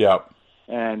 Yeah.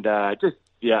 And I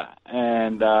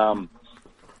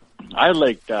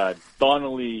liked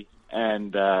Donnelly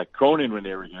and Cronin when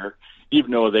they were here,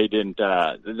 even though they didn't.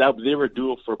 They were a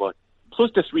duo for about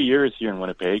close to 3 years here in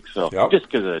Winnipeg. So just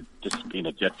because of just being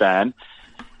a Jet fan.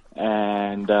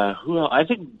 And who else? I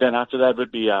think then after that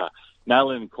would be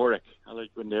Nalin and Kordic. I like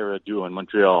when they were a duo in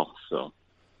Montreal. So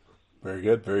very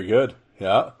good.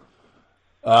 Yeah.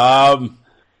 Well,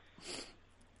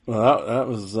 that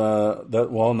was that.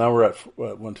 Well, now we're at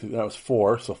 1, 2. That was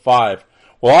 4, so 5.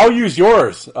 Well, I'll use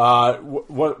yours.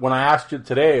 When I asked you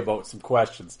today about some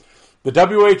questions, the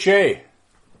WHA.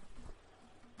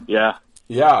 Yeah.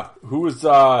 Yeah. Who was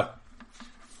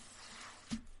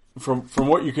from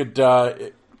what you could?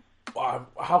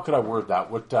 How could I word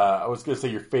that? What I was going to say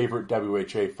your favorite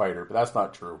WHA fighter, but that's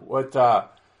not true. What?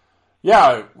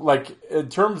 Yeah, like in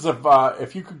terms of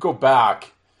if you could go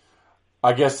back,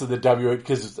 I guess to the WHA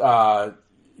because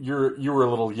you were a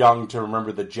little young to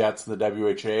remember the Jets and the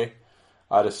WHA,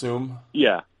 I'd assume.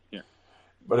 Yeah.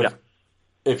 But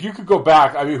if you could go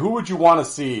back, I mean, who would you want to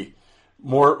see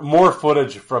more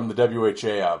footage from the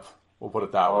WHA of? We'll put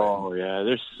it that way. Oh yeah,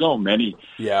 there's so many.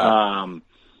 Yeah.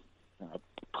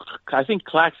 I think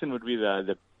Claxon would be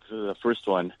the first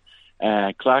one.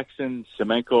 Claxon,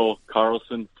 Semenko,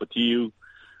 Carlson, Fotiu.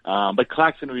 But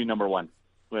Claxon would be number 1,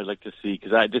 who I'd like to see,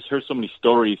 because I just heard so many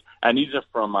stories, and these are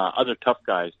from other tough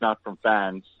guys, not from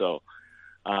fans, so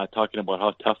talking about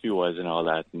how tough he was and all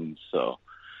that. And so,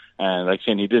 and like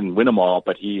saying he didn't win them all,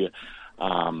 but he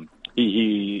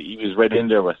was right in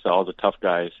there with all the tough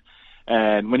guys.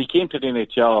 And when he came to the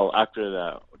NHL after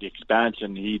the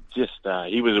expansion, he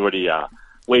was already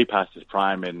way past his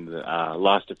prime and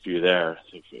lost a few there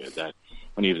that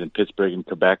when he was in Pittsburgh and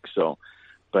Quebec. So,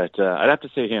 but I'd have to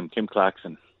say him, Tim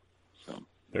Claxon. So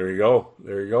there you go.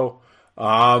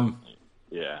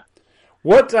 Yeah.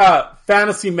 What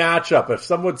fantasy matchup? If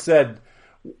someone said,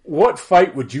 "What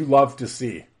fight would you love to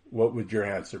see?" What would your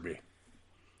answer be?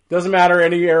 Doesn't matter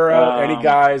any era, any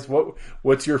guys.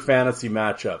 What's your fantasy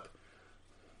matchup?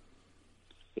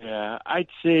 Yeah, I'd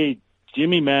say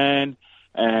Jimmy Mann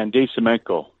and Dave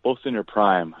Semenko, both in their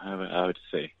prime, I would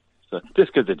say. So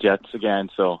just because the Jets again,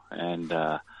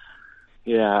 I'd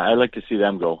like to see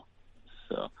them go.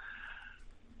 So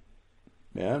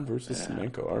Mann versus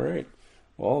Semenko. All right.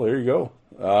 Well, there you go.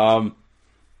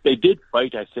 They did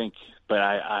fight, I think, but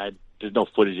I there's no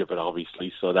footage of it,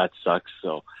 obviously, so that sucks.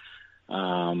 So,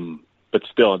 but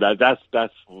still, that's a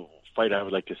fight I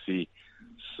would like to see.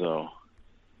 So,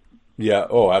 yeah.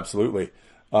 Oh, absolutely.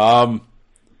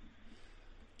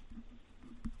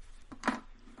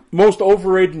 Most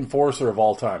overrated enforcer of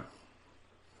all time.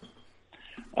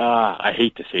 I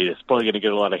hate to say this. Probably going to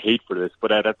get a lot of hate for this,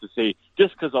 but I'd have to say,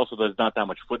 just because also there's not that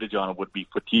much footage on it, would be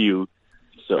Fatiou.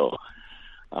 So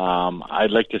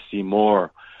I'd like to see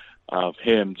more of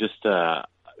him, just to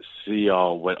see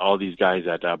all these guys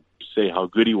that say how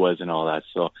good he was and all that.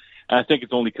 So, and I think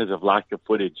it's only because of lack of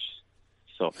footage.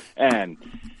 So, and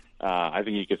I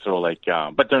think you could throw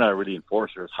but they're not really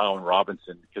enforcers, Howe and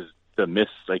Robinson, because the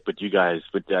myths, but you guys,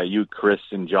 you, Chris,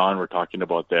 and John were talking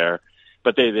about there.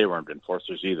 But they weren't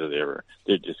enforcers either. They're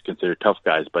just considered tough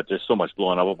guys. But there's so much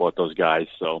blowing up about those guys.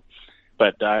 So,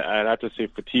 but I'd have to say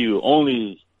Fatiou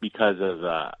only because of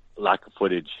lack of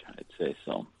footage. I'd say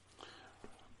so.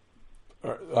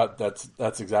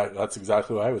 That's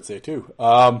exactly what I would say too.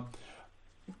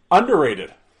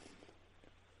 Underrated.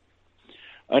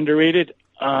 Reed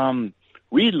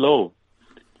Lowe.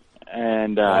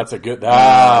 And that's a good.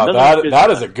 That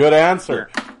is a good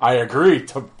answer. Yeah. I agree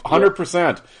to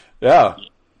 100%. Yeah.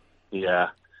 Yeah.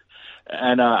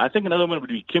 And I think another one would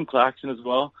be Kim Claxton as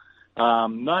well.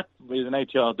 Not in the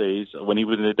ITL days when he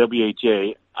was in the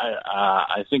WHA.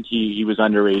 I think he was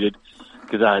underrated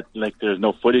because there's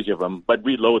no footage of him. But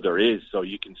Reed Lowe there is, so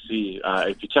you can see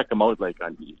if you check him out.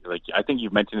 I think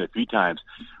you've mentioned it a few times.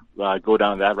 Go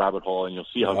down that rabbit hole and you'll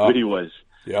see how good he was.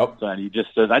 Yep. So, and he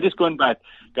just says, I just going back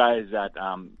guys that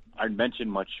aren't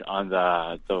mentioned much on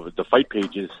the fight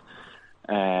pages.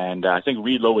 And I think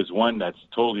Reed Lowe is one that's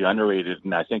totally underrated,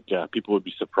 and I think people would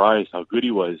be surprised how good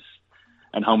he was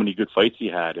and how many good fights he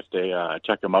had if they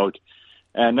check him out.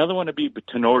 And another one would be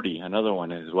Tenorti, another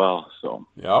one as well. So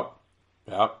Yep.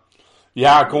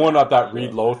 Going up that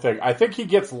Reed Lowe thing, I think he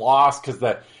gets lost because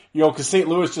St.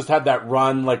 Louis just had that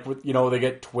run, they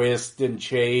get Twist and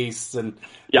Chase, and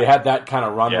they had that kind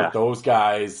of run with those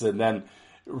guys, and then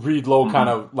Reed Lowe kind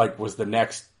of was the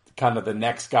next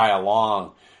guy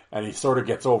along. And he sort of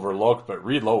gets overlooked, but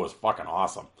Reed Lowe was fucking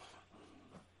awesome.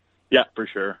 Yeah, for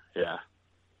sure. Yeah.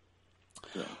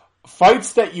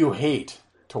 Fights that you hate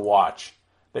to watch,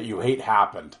 that you hate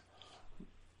happened.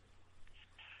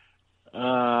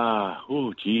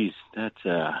 Geez, that's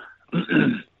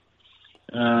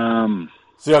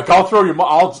See, I'll throw you.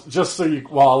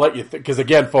 I'll let you because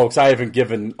again, folks, I haven't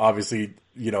given obviously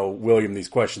William these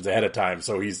questions ahead of time,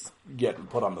 so he's getting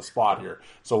put on the spot here.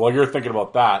 So while you're thinking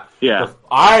about that,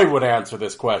 I would answer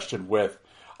this question with,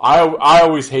 I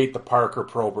always hate the Parker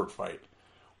Probert fight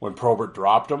when Probert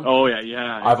dropped him. Oh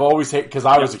yeah. I've always hated because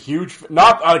I was a huge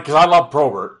not because I love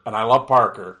Probert and I love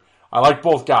Parker. I like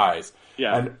both guys.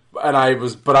 Yeah, and I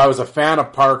was a fan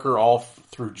of Parker all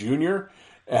through junior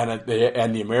and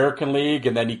the American League,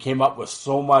 and then he came up with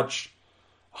so much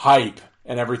hype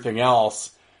and everything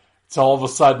else. So all of a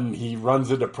sudden he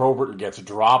runs into Probert and gets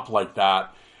dropped like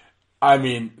that. I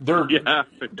mean,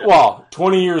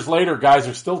 20 years later, guys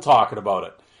are still talking about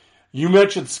it. You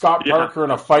mentioned Scott Parker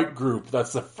in a fight group.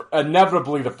 That's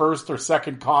inevitably the first or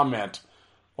second comment.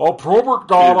 Oh, Probert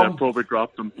got him. Probert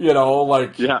dropped him.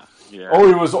 Oh,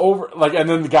 he was over. And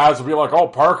then the guys will be like, "Oh,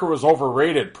 Parker was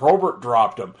overrated. Probert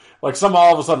dropped him."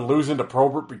 All of a sudden losing to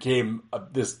Probert became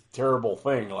this terrible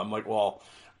thing. I'm like, well,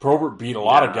 Probert beat a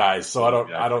lot of guys, so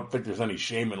I don't think there's any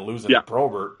shame in losing to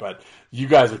Probert. But you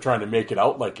guys are trying to make it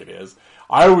out like it is.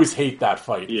 I always hate that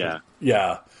fight. Yeah.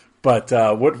 But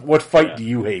what fight do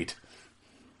you hate?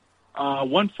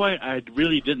 One fight I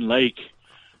really didn't like.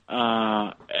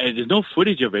 There's no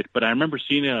footage of it, but I remember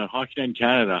seeing it on Hockey Night in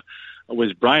Canada. It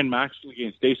was Brian Maxwell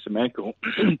against Dave Semenko,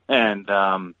 and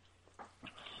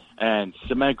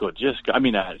Semenko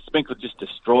Semenko just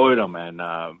destroyed him, and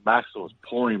Maxwell was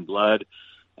pouring blood,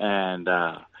 and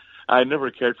I never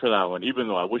cared for that one, even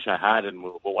though I wish I had it, and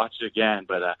we'll watch it again.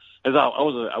 But I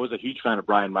was a huge fan of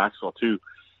Brian Maxwell too,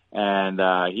 and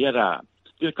he did a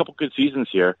couple good seasons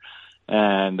here,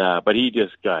 and but he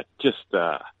just got just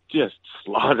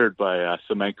slaughtered by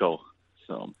Semenko.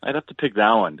 So I'd have to pick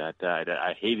that one that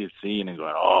I hated seeing and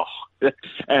going, oh,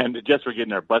 and just for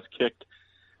getting our butts kicked.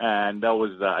 And that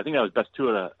was, I think that was best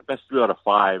 3 out of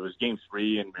 5. It was game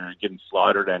 3 and we were getting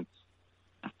slaughtered. And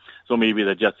so maybe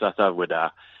the Jets I thought would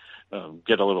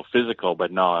get a little physical,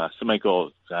 but no,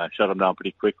 Semenko shut him down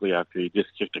pretty quickly after he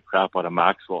just kicked the crap out of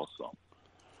Maxwell. So,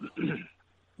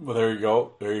 well, there you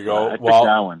go. I picked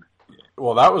that one.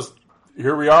 Well, that was.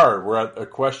 Here we are. We're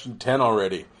at question 10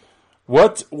 already.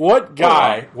 What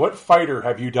fighter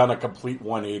have you done a complete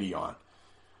 180 on?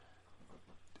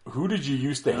 Who did you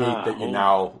used to hate that you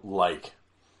now like?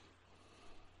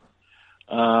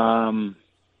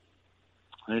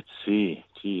 Let's see.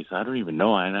 Jeez, I don't even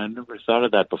know. I never thought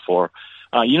of that before.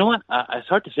 You know what? It's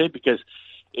hard to say because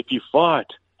if you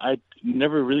fought, I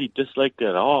never really disliked it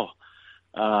at all.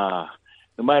 No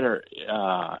matter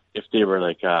if they were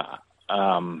like, I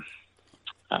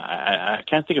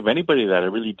can't think of anybody that I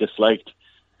really disliked.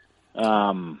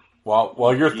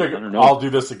 Well, you're thinking. I'll do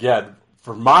this again.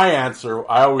 For my answer,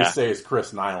 I always say is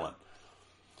Chris Nyland.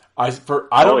 I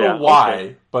don't know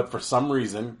why, but for some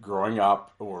reason, growing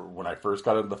up or when I first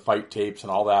got into the fight tapes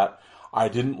and all that, I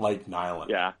didn't like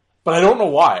Nyland. Yeah. But I don't know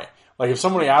why. Like, if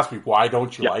somebody asked me, why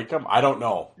don't you like him? I don't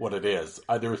know what it is.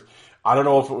 I don't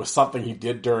know if it was something he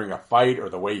did during a fight or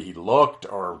the way he looked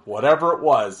or whatever it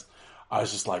was. I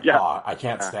was just like, I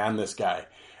can't stand this guy.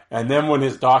 And then when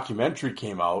his documentary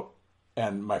came out,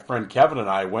 and my friend Kevin and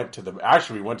I went to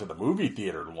the movie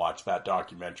theater and watched that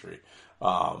documentary.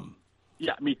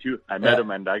 Yeah, me too. I met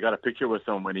him and I got a picture with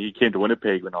him when he came to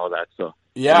Winnipeg and all that. So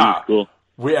yeah, cool.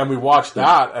 We watched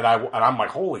that, and I'm like,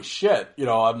 holy shit,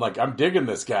 I'm digging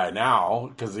this guy now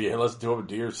because he listened to a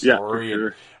Deer story,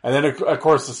 sure. and then of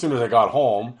course as soon as I got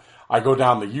home, I go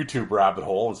down the YouTube rabbit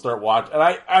hole and start watching. And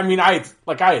I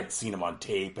had seen him on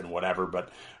tape and whatever, but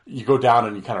you go down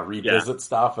and you kind of revisit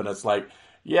stuff, and it's like,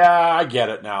 yeah, I get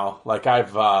it now. Like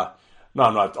I'm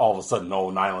not all of a sudden,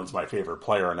 Nyland's my favorite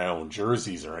player and I own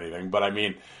jerseys or anything, but I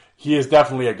mean, he is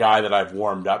definitely a guy that I've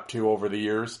warmed up to over the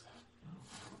years.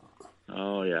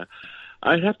 Oh, yeah.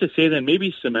 I'd have to say then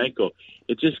maybe Semenko.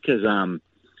 It's just because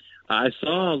I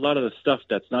saw a lot of the stuff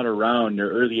that's not around in the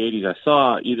early 80s. I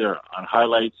saw either on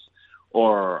highlights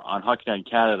or on Hockey Night in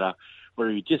Canada where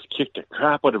he just kicked the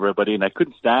crap out of everybody, and I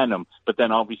couldn't stand him. But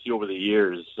then obviously over the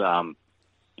years, I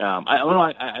don't know.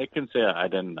 I couldn't say I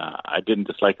didn't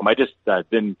dislike him. I just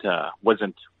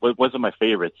wasn't my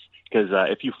favorites because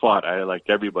if you fought, I liked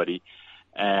everybody.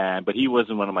 But he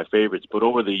wasn't one of my favorites. But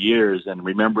over the years and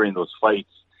remembering those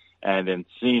fights and then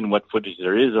seeing what footage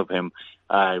there is of him,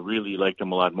 I really liked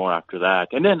him a lot more after that.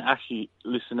 And then actually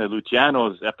listen to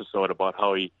Luciano's episode about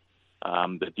how he,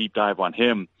 the deep dive on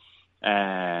him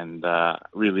and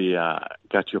really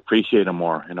got to appreciate him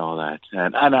more and all that.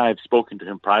 And I've spoken to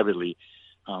him privately,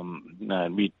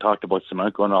 and we talked about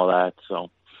Semenko and all that.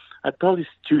 So I'd probably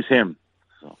choose him.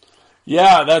 So.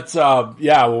 Yeah, that's, well,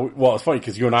 it's funny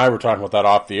because you and I were talking about that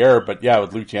off the air, but yeah,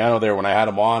 with Luciano there, when I had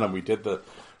him on and we did the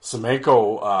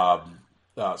Semenko,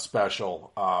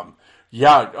 special,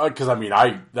 because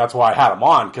that's why I had him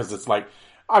on, because it's like,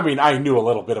 I knew a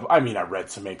little bit I read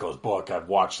Semenko's book, I've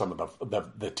watched some of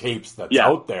the tapes that's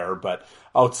out there, but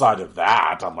outside of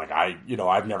that, I'm like,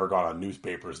 I've never gone on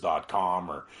newspapers.com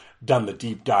or done the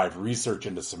deep dive research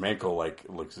into Semenko like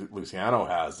Luciano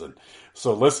has. And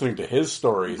so listening to his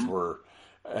stories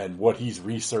and what he's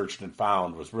researched and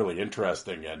found was really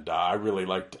interesting. And I really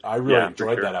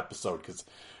enjoyed that episode because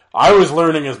I was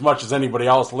learning as much as anybody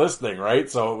else listening, right?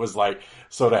 So it was like,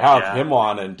 to have him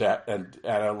on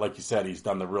and like you said, he's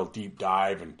done the real deep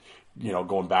dive and,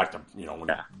 going back to, when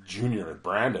Junior and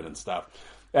Brandon and stuff.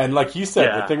 And like he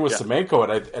said, the thing with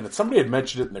Semenko, and somebody had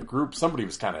mentioned it in the group, somebody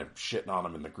was kind of shitting on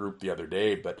him in the group the other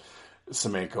day, but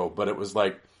it was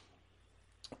like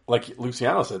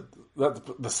Luciano said,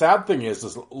 the sad thing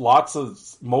is most of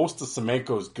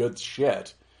Semenko's good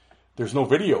shit, there's no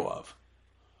video of.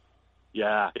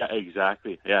 Yeah,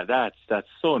 exactly. Yeah, that's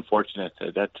so unfortunate.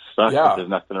 That sucks that there's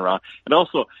nothing around. And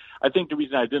also, I think the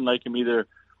reason I didn't like him either,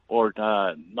 or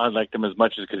not like him as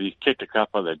much, is because he kicked the crap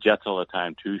out of the Jets all the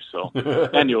time too. So,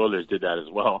 and the Oilers did that as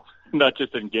well, not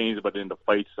just in games but in the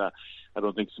fights. I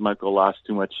don't think Semenko lost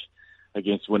too much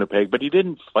against Winnipeg, but he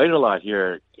didn't fight a lot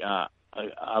here.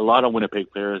 A lot of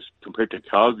Winnipeg players compared to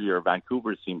Calgary or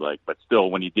Vancouver, it seemed like, but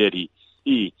still, when he did,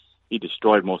 he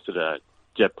destroyed most of the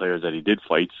Jet players that he did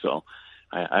fight. So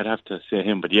I'd have to say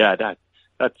him. But yeah, that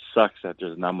sucks that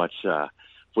there's not much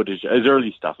footage. His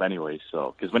early stuff anyway.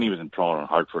 So because when he was in Toronto and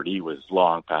Hartford, he was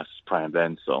long past his prime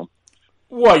then. So.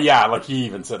 Well, yeah, like he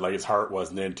even said, like his heart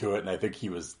wasn't into it, and I think he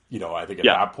was, I think at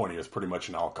that point he was pretty much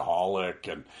an alcoholic,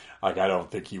 and like I don't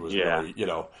think he was really,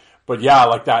 But yeah,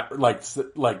 like that, like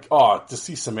to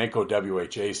see Semenko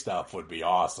WHA stuff would be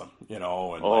awesome,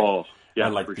 and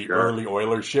and like the early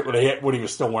Oilers shit when he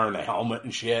was still wearing the helmet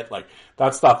and shit, like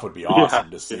that stuff would be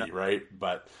awesome to see, right?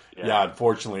 But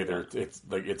unfortunately,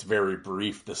 it's very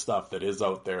brief, the stuff that is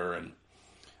out there, and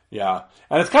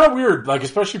it's kind of weird, like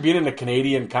especially being in a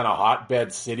Canadian kind of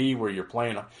hotbed city where you're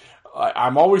playing.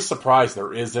 I'm always surprised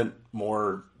there isn't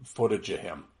more footage of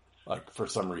him, like for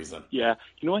some reason. Yeah,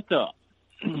 you know what though,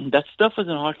 that stuff is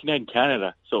in Hockey Night in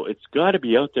Canada, so it's got to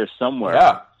be out there somewhere.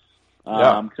 Yeah.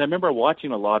 Because I remember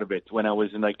watching a lot of it when I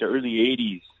was in like the early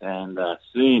 80s and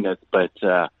seeing it. But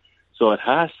so it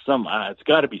has some, it's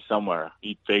got to be somewhere,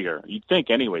 you'd figure. You'd think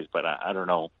anyways, but I don't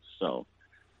know. So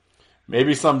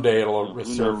maybe someday it'll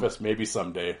resurface. Maybe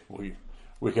someday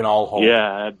we can all hope.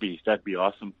 Yeah, that'd be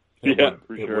awesome. It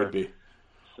sure. would be.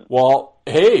 Well,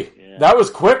 hey, that was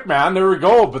quick, man. There we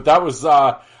go. But that was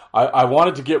I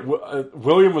wanted to get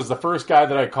William was the first guy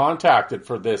that I contacted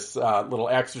for this little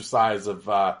exercise of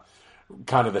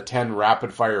kind of the 10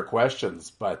 rapid fire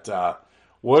questions. But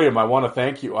William, I want to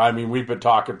thank you. I mean, we've been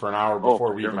talking for an hour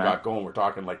before we even got going. We're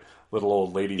talking like little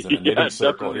old ladies in a knitting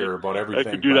circle here about everything.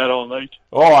 I could do that all night.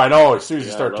 Oh, I know. As soon as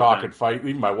you start talking fight,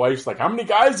 even my wife's like, "How many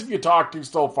guys have you talked to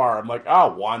so far?" I'm like,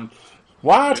 one.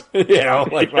 What?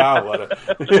 Like, wow, what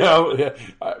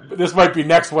this might be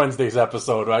next Wednesday's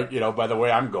episode, right? By the way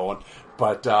I'm going.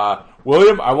 But,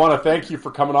 William, I want to thank you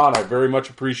for coming on. I very much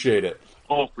appreciate it.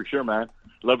 Oh, for sure, man.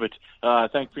 Love it.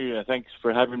 Thanks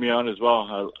for having me on as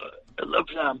well. I love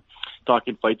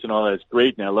talking fights and all that. It's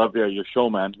great, and I love your show,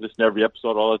 man. Listen to every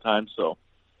episode all the time, so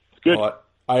it's good. Well,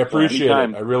 I appreciate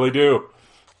it. I really do.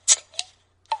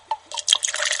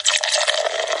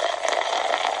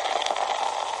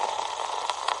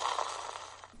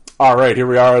 All right, here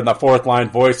we are in the fourth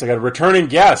line voice. I got a returning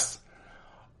guest.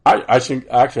 I think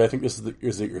this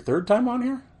is it your third time on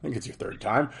here? I think it's your third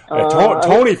time.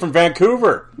 Tony from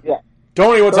Vancouver. Yeah.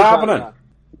 Tony, what's happening?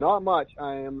 Not much.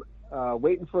 I am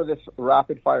waiting for this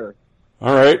rapid fire.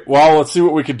 All right. Well, let's see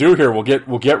what we can do here. We'll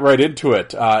get right into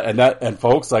it. And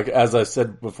folks, like as I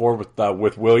said before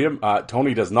with William,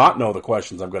 Tony does not know the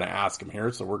questions I'm going to ask him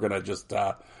here, so we're going to just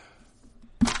I'm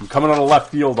coming on a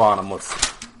left field on him.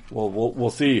 We'll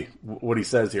see what he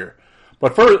says here.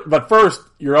 But first,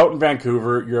 you're out in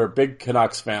Vancouver. You're a big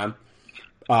Canucks fan.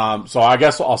 So I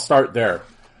guess I'll start there.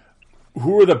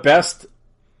 Who are the best?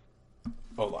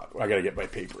 Hold on, I gotta get my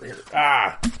paper here.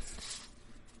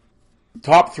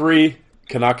 Top 3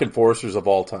 Canuck enforcers of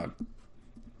all time.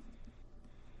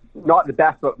 Not the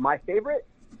best, but my favorite.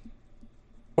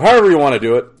 However you want to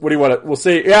do it. What do you want to? We'll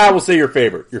say your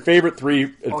favorite. Your favorite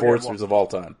 3 enforcers of all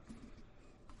time.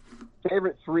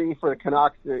 Favorite 3 for the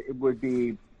Canucks, it would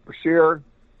be Bashir,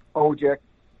 Ojic,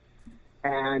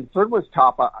 and third one's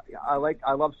top.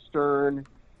 I love Stern,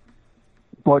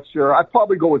 Butcher. I'd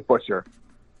probably go with Butcher.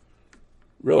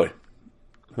 Really?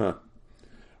 Huh.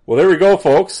 Well, there we go,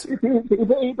 folks. He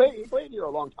played here a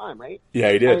long time, right?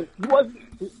 Yeah, he did. And he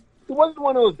wasn't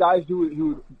one of those guys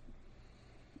who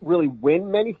really win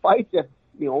many fights,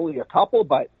 only a couple,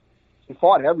 but he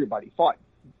fought everybody. He fought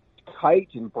Kite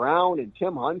and Brown and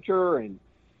Tim Hunter and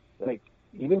he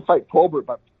didn't fight Probert,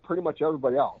 but pretty much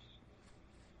everybody else.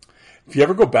 If you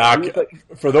ever go back,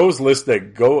 for those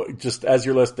listening, go just as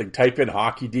you're listening, type in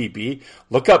Hockey DB,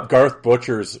 look up Garth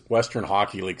Butcher's Western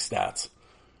Hockey League stats.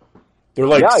 They're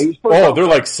like, they're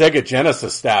like Sega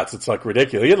Genesis stats. It's like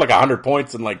ridiculous. He had like 100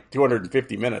 points in like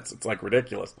 250 minutes. It's like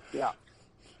ridiculous. Yeah.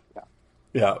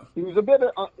 He was a bit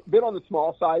on the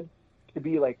small side to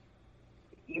be like,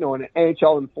 an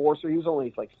NHL enforcer. He was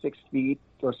only like 6 feet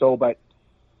or so, but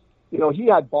he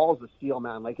had balls of steel,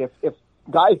 man. Like if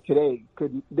guys today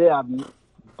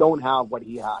don't have what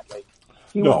he had. Like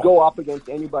he would go up against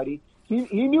anybody.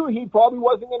 He knew he probably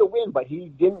wasn't going to win, but he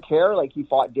didn't care. Like he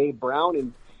fought Dave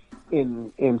Brown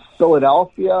in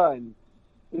Philadelphia, and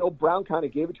Brown kind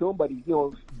of gave it to him, but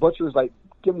Butcher's like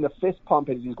giving the fist pump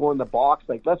as he's going in the box,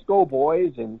 like let's go,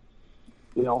 boys, and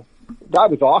that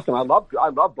was awesome. I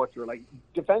love Butcher. Like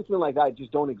defensemen like that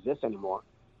just don't exist anymore.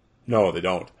 No, they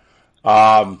don't.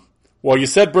 Well, you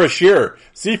said Brashear.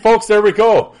 See, folks, there we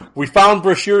go. We found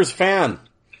Brashear's fan.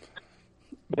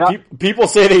 Yeah. People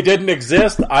say they didn't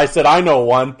exist. I said I know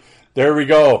one. There we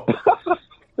go.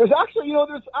 There's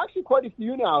actually quite a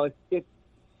few now.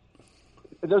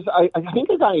 There's I think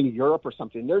a guy in Europe or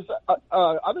something. There's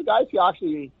other guys who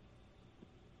actually,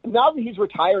 now that he's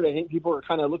retired, I think people are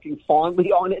kind of looking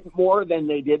fondly on it more than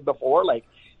they did before. Like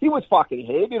he was fucking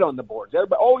hated on the boards.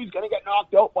 Everybody, he's going to get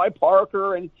knocked out by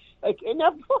Parker, and like it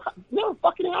never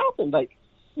fucking happened. Like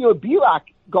Belak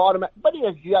got him, but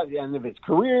he's at the end of his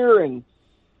career, and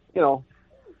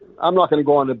I'm not going to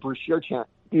go on the Brashear chant.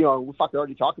 We fucking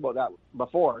already talked about that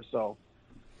before. So,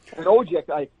 and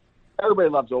Ojic, everybody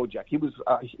loves Ojic. He was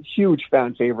a huge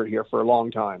fan favorite here for a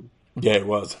long time. Yeah, it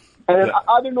was. And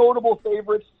other notable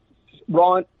favorites: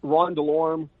 Ron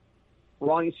DeLorme,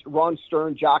 Ron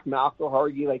Stern, Jack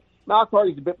McElhargy. Like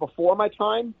McElhargy's a bit before my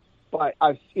time, but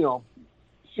I've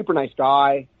super nice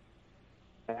guy,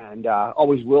 and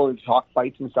always willing to talk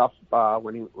fights and stuff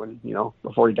when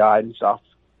before he died and stuff.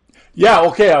 Yeah,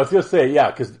 okay, I was going to say,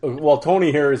 because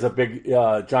Tony here is a big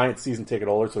Giants season ticket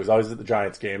holder, so he's always at the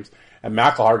Giants games, and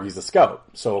McIlhargey's a scout.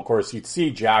 So, of course, you'd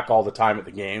see Jack all the time at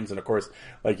the games. And, of course,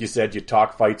 like you said, you'd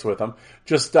talk fights with him.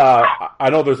 Just, I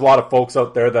know there's a lot of folks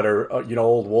out there that are,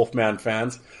 old Wolfman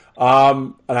fans.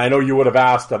 And I know you would have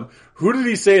asked him, who did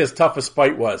he say his toughest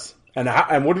fight was?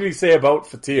 And what did he say about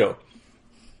Fotiu?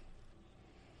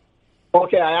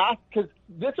 Okay, I asked because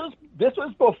this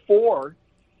was before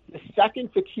the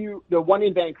second Fotiu, the one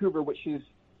in Vancouver, which is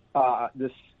I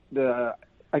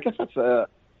guess that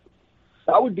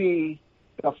would be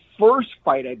the first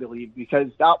fight, I believe, because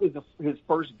that was his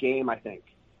first game, I think.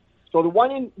 So the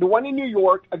one in New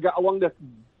York, along the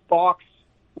box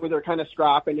where they're kind of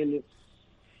strapping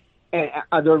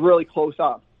and they're really close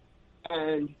up,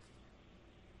 and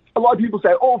a lot of people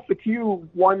say, "Oh, Fotiu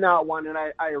won that one," and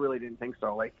I really didn't think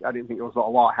so. Like, I didn't think there was a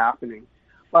lot happening.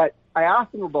 But I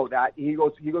asked him about that. He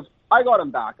goes, "I got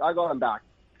him back.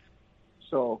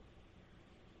 So,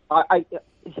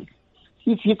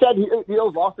 he said he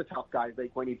always lost to tough guys.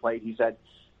 Like when he played, he said,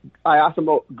 I asked him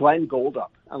about Glenn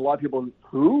Goldup, and a lot of people,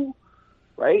 who,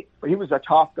 right? But he was a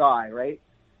tough guy, right?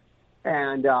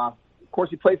 And of course,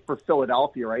 he played for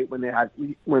Philadelphia, right? When they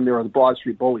were the Broad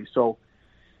Street Bullies. So,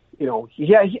 I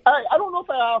don't know if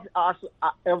I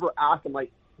ever asked him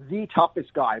like the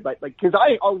toughest guy, but like because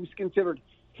I always considered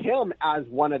him as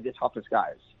one of the toughest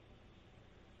guys.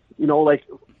 Like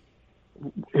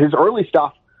his early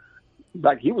stuff,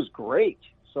 like he was great.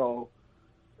 So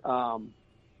I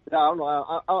don't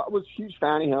know. I was a huge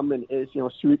fan of him, and it's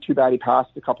too bad he passed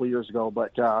a couple of years ago.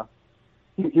 But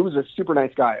he was a super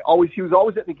nice guy. He was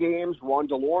always at the games. Ron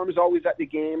DeLorme is always at the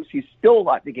games. He's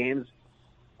still at the games.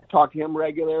 Talk to him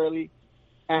regularly,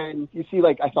 and you see,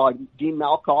 like I saw Dean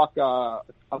Malcock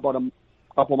about a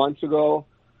couple months ago.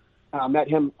 Met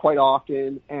him quite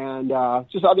often, and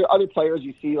just other players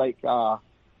you see, like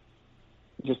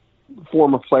just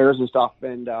former players and stuff,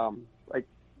 and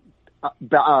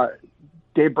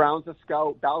Dave Brown's a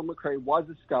scout. Val McRae was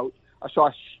a scout. I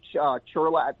saw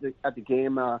Churla at the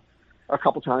game a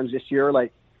couple times this year,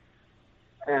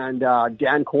 and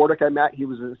Dan Kordick I met. He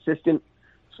was an assistant.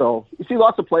 So you see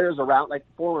lots of players around, like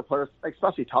former players,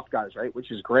 especially tough guys, right? Which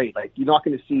is great. Like you're not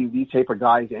going to see these type of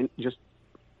guys just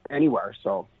anywhere.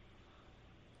 So.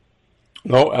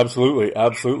 No, absolutely.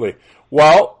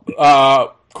 Well,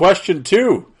 question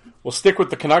 2. We'll stick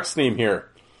with the Canucks theme here.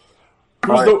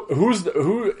 Who's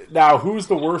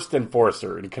the worst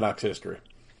enforcer in Canucks history?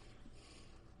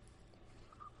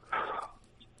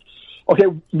 Okay,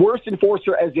 worst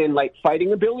enforcer as in like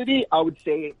fighting ability, I would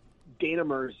say Dana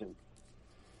Merzen.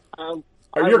 Come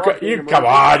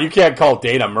on, you can't call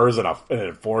Dana Merzen an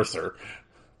enforcer.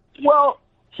 Well,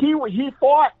 he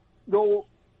fought though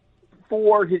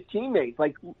for his teammates.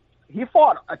 Like he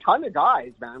fought a ton of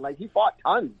guys, man. Like he fought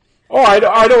tons. Oh,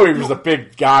 I know he was a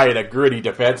big guy in a gritty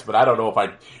defense, but I don't know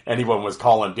if anyone was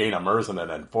calling Dana Merzen an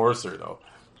enforcer though.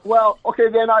 Well, okay,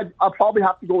 then I'll probably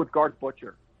have to go with Garth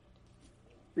Butcher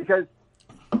because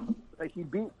like he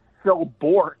beat Phil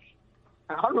Bourque.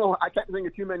 I don't know. I can't think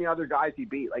of too many other guys he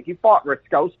beat. Like he fought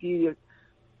Rutkowski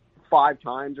 5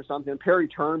 times or something. Perry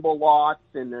Turnbull lots,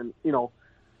 and then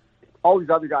all these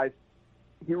other guys.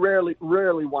 He rarely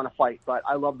won a fight, but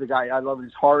I love the guy. I love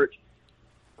his heart,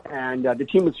 and the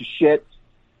team was shit.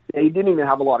 He didn't even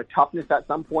have a lot of toughness at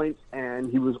some points, and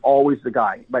he was always the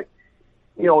guy. But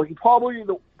he probably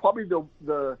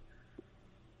the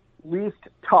least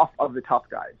tough of the tough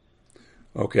guys.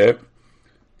 Okay.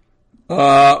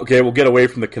 Okay, we'll get away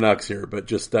from the Canucks here, but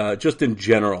just in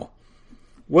general,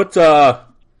 what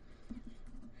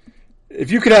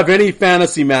if you could have any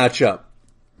fantasy matchup?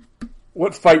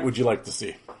 What fight would you like to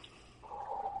see?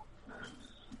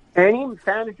 Any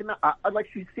fantasy matchup? I'd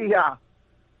like to see.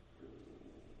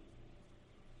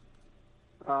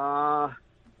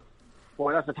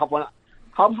 Boy, that's a tough one.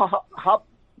 How?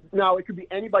 Now it could be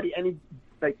anybody,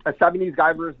 like a '70s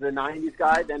guy versus a '90s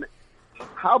guy. Then.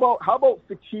 How about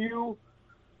Fotiu?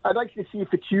 I'd like to see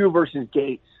Fotiu versus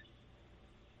Gates.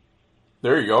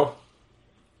 There you go.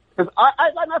 Because I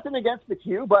got nothing against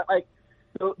Fotiu, but like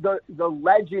the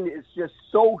legend is just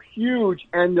so huge,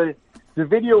 and the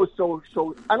video is so.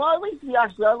 And I'd like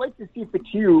to see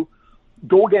Fotiu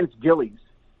go against Gillies.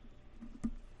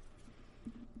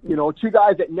 2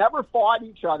 guys that never fought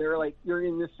each other. Like you're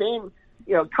in the same.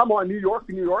 Come on, New York.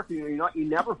 You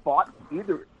never fought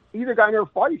either. Either guy never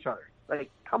fought each other. Like,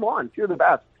 come on, you're the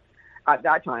best at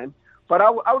that time. But I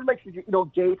would like to,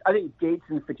 Gates. I think Gates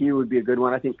and Fotiu would be a good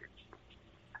one. I think.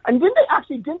 And didn't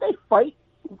they fight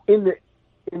in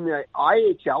the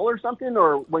IHL or something,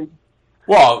 or when?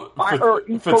 Well,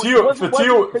 Fotiu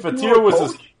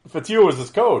was his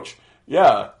coach.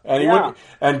 Yeah,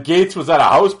 and Gates was at a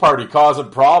house party causing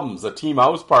problems, a team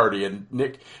house party, and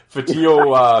Nick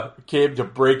Fotiu came to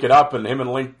break it up, and him and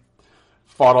Link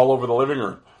fought all over the living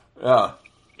room. Yeah.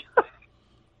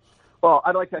 Well,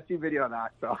 I'd like to see video of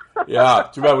that. So. Yeah,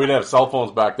 too bad we didn't have cell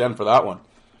phones back then for that one.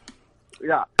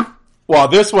 Yeah. Well,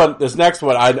 this next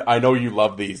one, I know you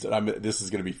love these, and this is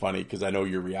going to be funny because I know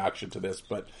your reaction to this.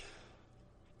 But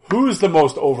who's the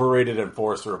most overrated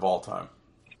enforcer of all time?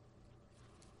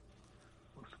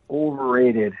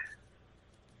 Overrated.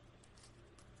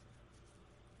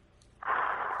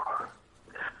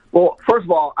 Well, first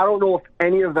of all, I don't know if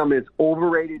any of them is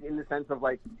overrated in the sense of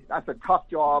like that's a tough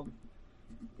job,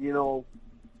 you know.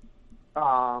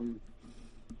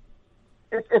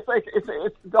 It's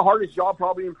the hardest job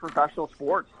probably in professional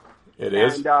sports. It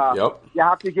is. And, yep. You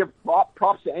have to give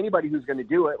props to anybody who's going to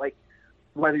do it, like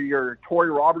whether you're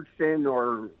Tory Robertson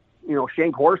or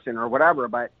Shane Corson or whatever.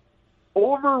 But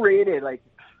overrated, like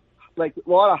a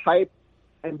lot of hype,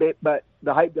 but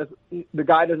the hype doesn't. The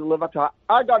guy doesn't live up to.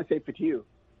 I got to say Fotiu.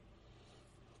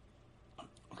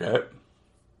 Okay.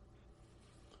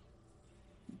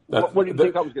 What do you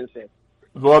think I was going to say?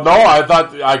 Well, no,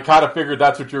 I kind of figured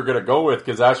that's what you were going to go with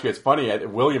because actually it's funny.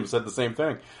 William said the same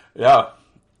thing. Yeah.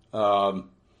 And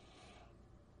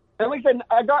like I said,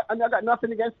 I got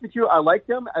nothing against Fotiu. I like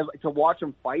him. I like to watch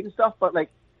him fight and stuff. But like,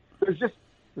 there's just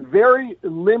very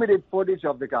limited footage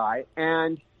of the guy,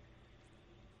 and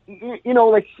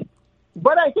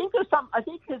But I think there's some. I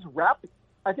think his rep.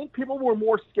 I think people were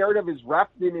more scared of his rep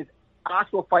than his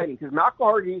actual fighting because Matt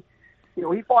Hardy,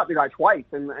 he fought the guy twice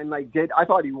and I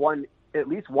thought he won at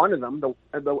least one of them.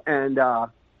 I don't know.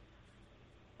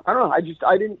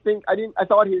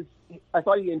 I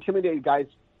thought he intimidated guys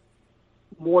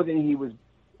more than he was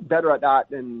better at that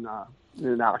than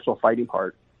the actual fighting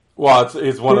part. Well,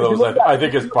 it's one of those. I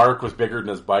think his bark was bigger than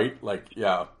his bite. Like,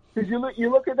 yeah. Because you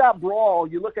look at that brawl.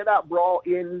 You look at that brawl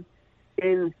in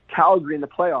Calgary in the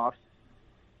playoffs,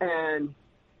 and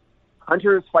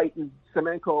Hunter is fighting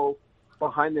Semenko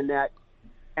behind the net,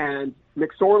 and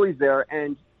McSorley's there,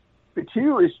 and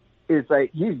Fotiu is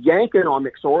like he's yanking on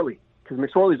McSorley because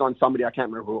McSorley's on somebody, I can't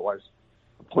remember who it was,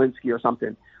 Polinsky or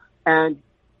something, and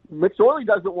McSorley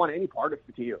doesn't want any part of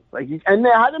Fotiu. And they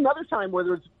had another time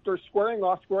where they're squaring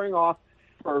off for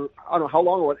I don't know how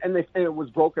long it was, and it was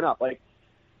broken up. I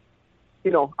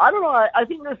don't know. I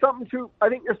think there's something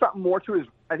more to his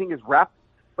rep,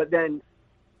 but then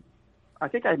I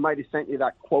think I might have sent you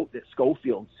that quote that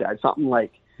Schofield said, something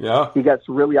like, he gets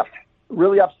really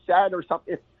upset or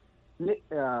something.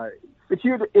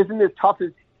 Fotiu isn't as tough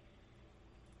as,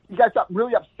 he gets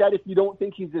really upset if you don't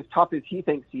think he's as tough as he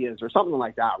thinks he is or something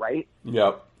like that, right?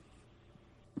 Yep.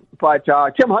 But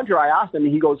Tim Hunter, I asked him,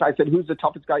 I said, who's the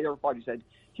toughest guy you ever fought?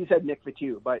 He said Nick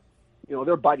Fotiu, but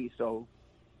they're buddies, so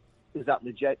is that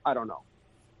legit? I don't know.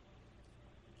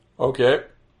 Okay.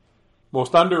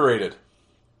 Most underrated.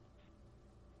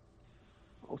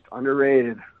 Most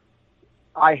underrated.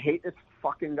 I hate this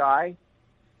fucking guy.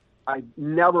 I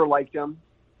never liked him.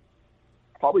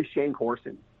 Probably Shane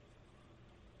Corson.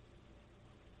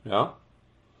 Yeah.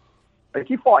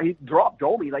 He dropped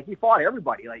Domi. He fought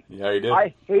everybody. Yeah, he did.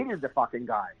 I hated the fucking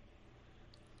guy.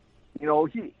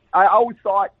 I always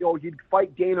thought, he'd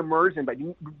fight Dana Merzen, but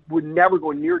he would never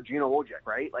go near Gino Ojic,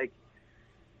 right?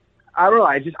 I don't know.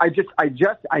 I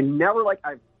never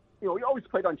he always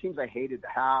played on teams I hated, the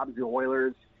Habs, the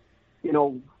Oilers,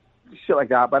 shit like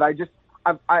that. But I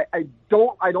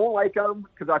don't like him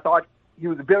because I thought he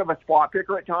was a bit of a spot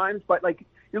picker at times. But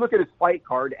you look at his fight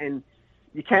card and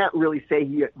you can't really say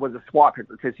he was a spot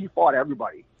picker because he fought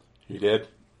everybody. He did.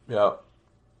 Yeah.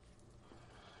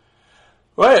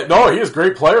 Well, no, he was a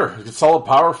great player. He's a solid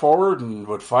power forward and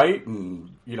would fight and,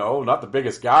 not the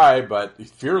biggest guy, but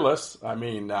he's fearless. I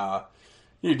mean,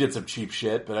 he did some cheap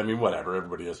shit, but I mean, whatever.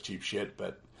 Everybody does cheap shit,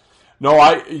 but no,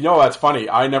 that's funny.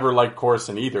 I never liked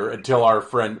Corson either until our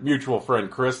mutual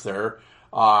friend Chris there,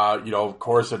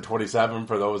 Corson 27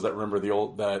 for those that remember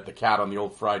the cat on the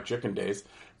old fried chicken days.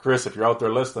 Chris, if you're out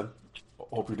there listening,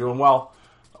 hope you're doing well.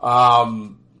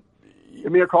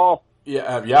 Give me a call.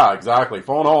 Yeah, exactly.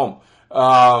 Phone home.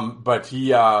 But he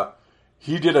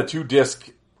did a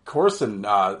 2-disc Corson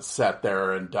set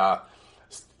there, and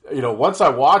once I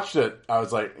watched it, I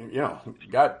was like,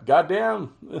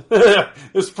 goddamn, this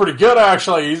is pretty good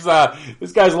actually. He's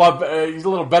this guy's he's a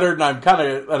little better than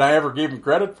I ever gave him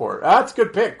credit for. That's a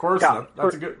good pick, Corson.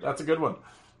 Yeah, that's a good one.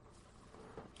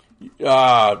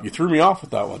 You threw me off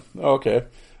with that one. Okay.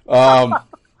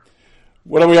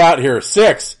 What are we at here?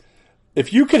 6.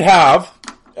 If you could have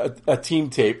a team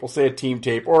tape, we'll say a team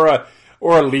tape or a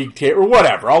league tape or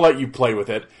whatever, I'll let you play with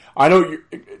it. I know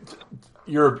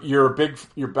you're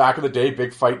back in the day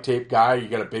big fight tape guy. You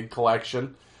got a big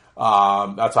collection.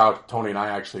 That's how Tony and I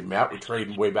actually met. We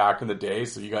traded way back in the day.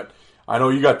 So I know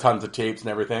you got tons of tapes and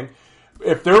everything.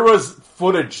 If there was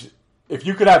footage, if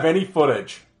you could have any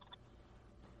footage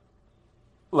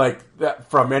like that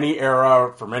from any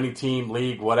era, from any team,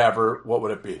 league, whatever, what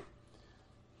would it be?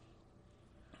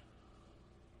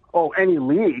 Oh, any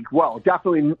league? Well,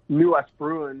 definitely New West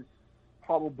Bruins,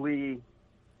 probably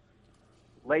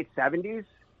late 70s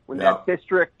when they had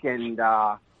Fistrick and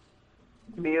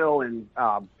Neil and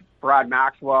Brad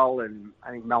Maxwell, and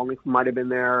I think Melnick might have been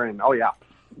there. And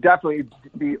definitely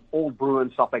the old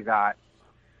Bruins, stuff like that.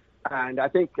 And I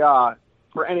think for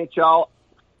NHL,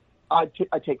 I'd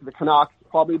take the Canucks,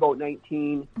 probably about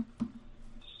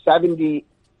 1970,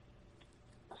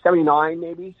 79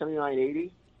 maybe, 79,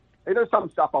 80. There's some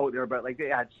stuff out there, but like they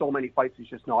had so many fights, it's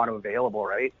just not available,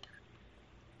 right?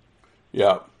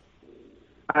 Yeah.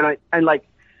 And like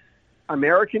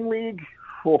American League,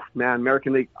 oh man,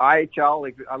 American League, IHL,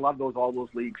 like I love all those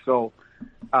leagues. So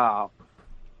I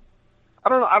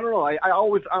don't know.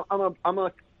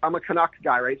 I'm a Canucks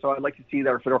guy, right? So I'd like to see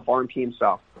their farm team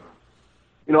stuff.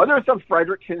 There's some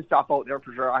Fredericton stuff out there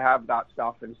for sure. I have that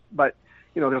stuff, but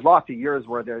there's lots of years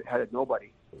where they had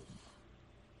nobody.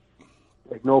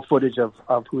 Like no footage of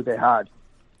who they had.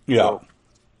 Yeah. So.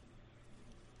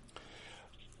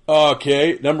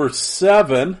 Okay, number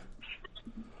 7.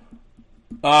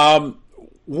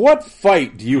 What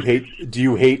fight do you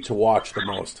hate to watch the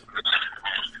most?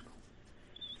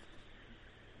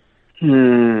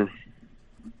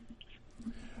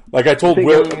 Like I told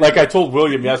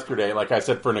William yesterday, like I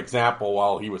said for an example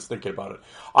while he was thinking about it.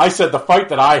 I said the fight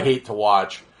that I hate to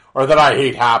watch, or that I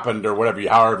hate happened, or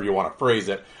however you want to phrase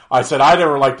it. I said I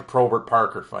never liked the Probert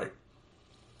Parker fight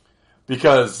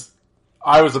because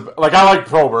I like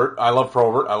Probert. I love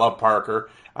Probert. I love Parker,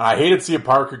 and I hated seeing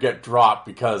Parker get dropped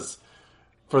because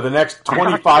for the next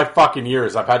 25 fucking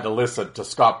years I've had to listen to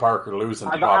Scott Parker lose and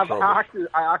drop Probert.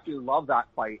 I actually love that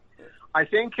fight. I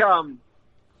think.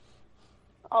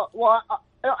 I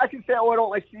can say I don't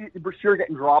like Brashear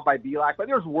getting dropped by Belak, but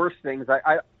there's worse things.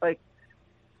 I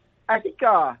think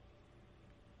not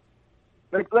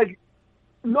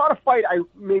a fight I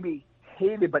maybe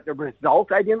hated, but the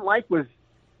result I didn't like was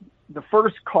the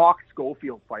first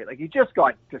Cox-Schofield fight. Like he just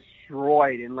got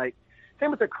destroyed, and like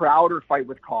same with the Crowder fight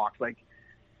with Cox. Like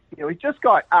he just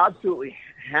got absolutely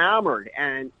hammered,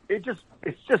 and it's just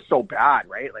so bad,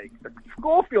 right? Like the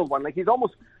Schofield one, like he's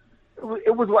almost.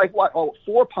 It was like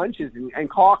 4 punches and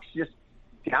Cox just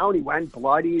down. He went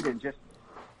bloodied and just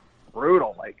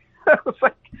brutal. Like it was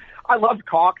like I loved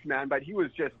Cox, man, but he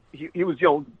was just he was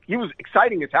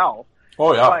exciting as hell.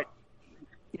 Oh yeah. But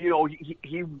he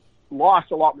lost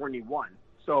a lot more than he won.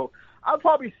 So I'll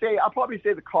probably say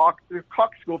the Cox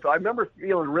Schofield. I remember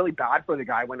feeling really bad for the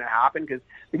guy when it happened because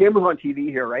the game was on TV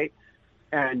here, right?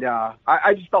 And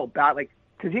I just felt bad, like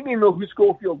because he didn't even know who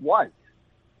Schofield was.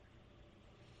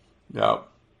 Yeah.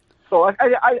 So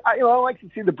I don't like to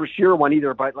see the Brashear one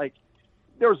either, but like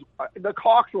there's the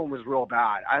Cox one was real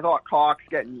bad. I thought Cox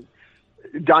getting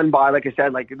done by, like I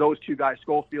said, like those two guys,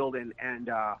 Schofield and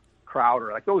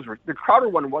Crowder. Like the Crowder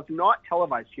one was not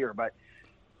televised here, but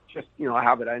just I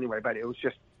have it anyway. But it was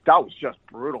just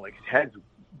brutal. Like his head's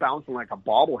bouncing like a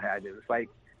bobblehead. It was like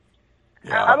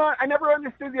I never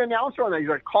understood the announcer on that. He's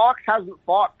like, Cox hasn't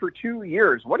fought for 2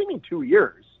 years. What do you mean 2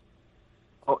 years?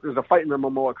 Oh, there's a fight in the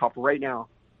Momoa Cup right now.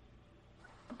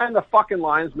 And the fucking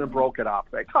linesman broke it up.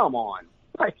 Like, come on.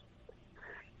 Like,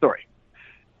 sorry.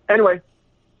 Anyway.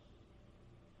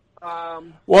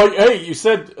 Well, hey, you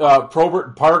said Probert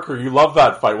and Parker, you love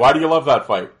that fight. Why do you love that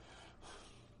fight?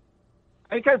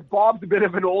 I think because Bob's a bit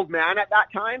of an old man at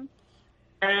that time.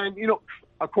 And,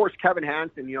 of course, Kevin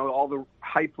Hansen, all the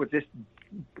hype with this,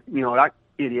 that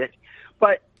idiot.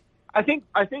 But I think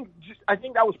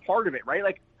that was part of it, right?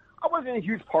 Like, I wasn't a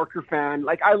huge Parker fan.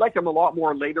 Like I liked him a lot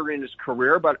more later in his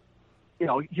career, but he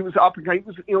was up. He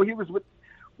was with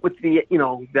the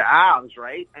the Avs,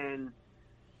 right? And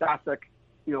that's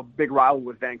big rival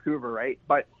with Vancouver, right?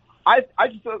 But I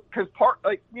just because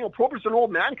Probert's an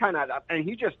old man kind of, and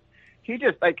he just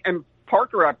like, and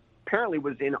Parker apparently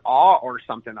was in awe or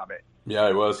something of it. Yeah,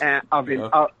 he was of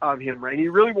him, right? He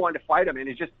really wanted to fight him,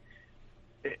 and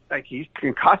like he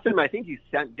concussed him. I think he's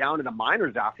sent down to the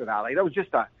minors after that. Like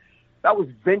that was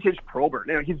vintage Probert.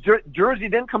 His jersey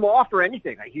didn't come off or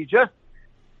anything. Like he just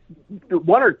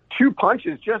 1 or 2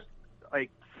 punches just like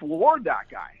floored that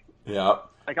guy. Yeah.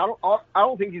 Like I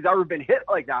don't think he's ever been hit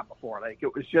like that before. Like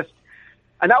it was just,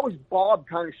 and that was Bob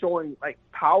kind of showing like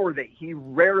power that he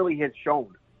rarely had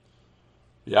shown.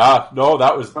 Yeah, no,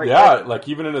 that was like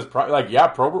even in his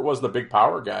Probert was the big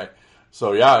power guy.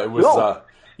 So yeah, it was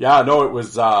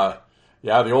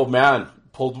the old man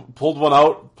pulled one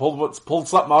out, pulled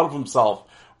something out of himself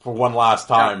for one last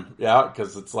time. Yeah,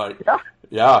 because it's like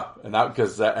and that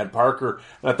because and Parker,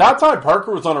 and at that time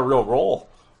Parker was on a real roll.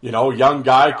 You know, young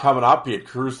guy coming up, he had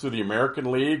cruised through the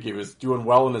American League, he was doing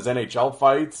well in his NHL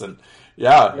fights, and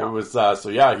it was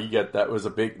that was a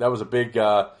big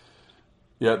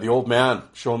the old man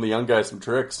showing the young guys some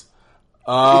tricks.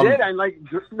 He did,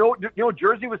 and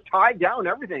Jersey was tied down,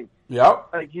 everything. Yeah,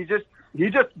 like he just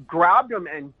grabbed him,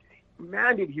 and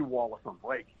man, did he wall with him!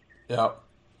 Like, Now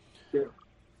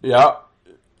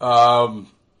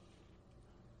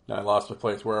I lost my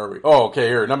place. Where are we? Oh, okay,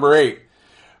 here, number 8.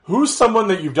 Who's someone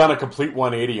that you've done a complete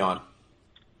 180 on?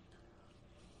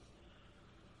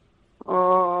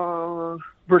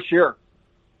 Brashear.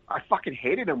 I fucking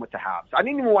hated him with the Habs. I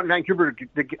didn't even want Vancouver to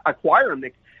acquire him.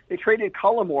 They traded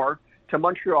Cullimore to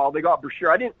Montreal. They got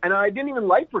Brashear. I didn't even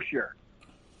like Brashear.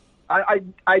 I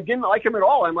didn't like him at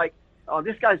all. I'm like, oh,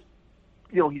 this guy's,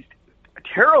 he's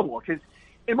terrible. Because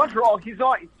in Montreal, he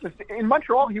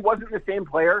wasn't the same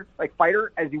player, like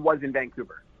fighter, as he was in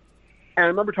Vancouver. And I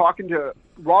remember talking to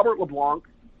Robert LeBlanc,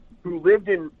 who lived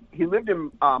in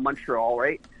Montreal,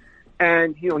 right?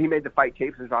 And he made the fight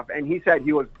tapes and stuff. And he said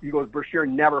he goes, Brashear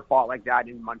never fought like that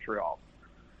in Montreal.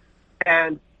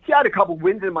 And he had a couple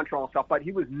wins in Montreal and stuff, but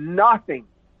he was nothing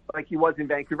like he was in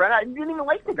Vancouver. And I didn't even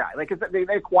like the guy. Like, they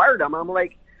acquired him. I'm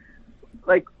like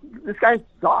this guy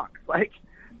sucks. Like,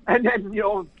 and then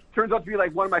turns out to be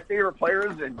like one of my favorite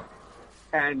players,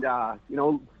 and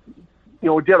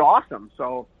did awesome.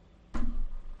 So.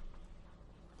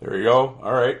 There you go.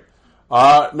 All right.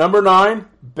 Number 9,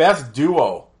 best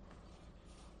duo.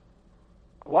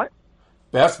 What?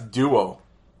 Best duo.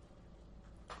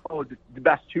 Oh, the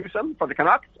best twosome for the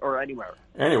Canucks or anywhere?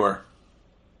 Anywhere.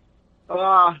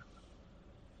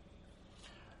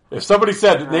 If somebody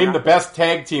said, name the best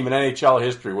tag team in NHL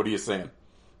history, what are you saying?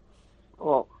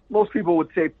 Well, most people would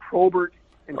say Probert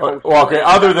and Koster. Well, okay,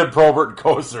 other than Probert and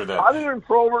Koster, then. Other than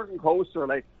Probert and Koster,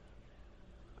 like,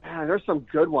 man, there's some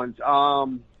good ones.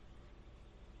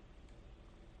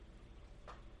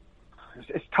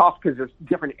 It's tough because there's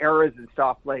different eras and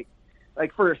stuff. Like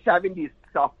for the 70s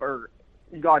stuff, or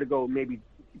you got to go maybe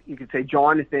you could say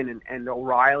Jonathan and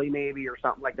O'Reilly maybe or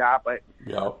something like that. But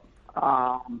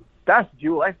best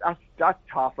duo, that's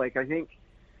tough. Like I think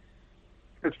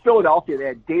it's Philadelphia. They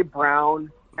had Dave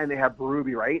Brown and they had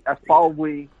Berube, right? That's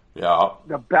probably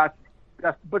the best.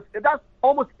 But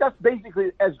that's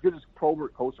basically as good as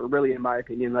Probert Koster, really, in my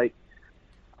opinion. Like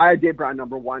I had Dave Brown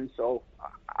number 1, so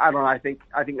I don't know. I think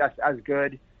that's as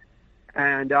good.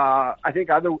 And I think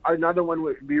another one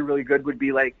would be really good would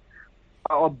be like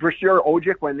Brashear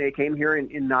Ojic when they came here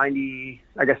in 90,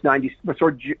 I guess 90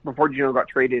 before Gino got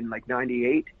traded in like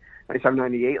 97,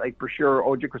 98. Like Brashear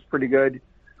Ojic was pretty good.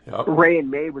 Yep. Ray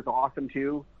and May was awesome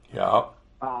too. Yeah.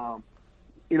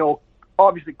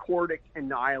 Obviously Kordic and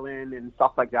Nyland and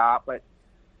stuff like that, but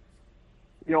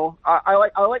I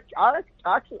like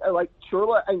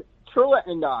Churla and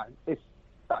it's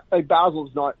like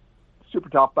Basil's not super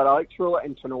tough, but I like Churla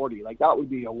and Tenorti. Like that would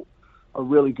be a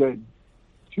really good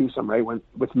twosome, right?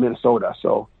 With Minnesota.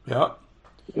 So all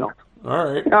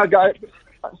right,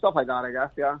 stuff like that, I guess.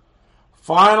 Yeah.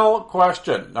 Final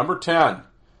question, number 10.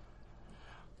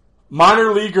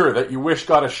 Minor leaguer that you wish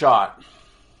got a shot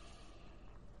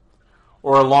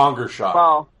or a longer shot.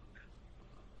 Well,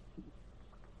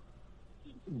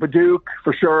 Baduk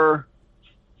for sure.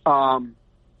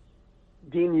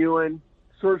 Dean Ewan,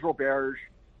 Serge Roberge,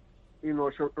 even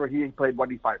though he played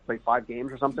 5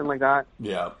 games or something like that.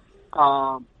 Yeah.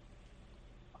 I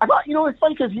thought it's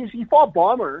funny because he fought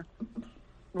Bomber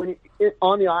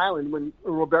on the island when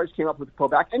Roberge came up with the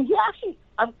pullback, and he actually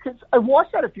because I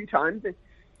watched that a few times, and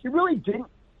he really didn't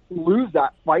lose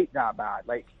that fight that bad.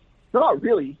 Like not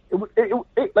really. It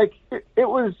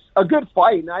was a good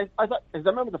fight, and I thought, because I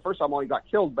remember the first time he got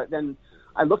killed, but then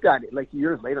I looked at it like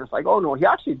years later. It's like, oh no, he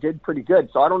actually did pretty good.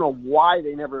 So I don't know why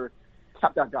they never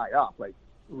kept that guy up. Like,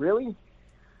 really?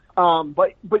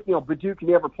 But Baduk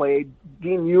never played.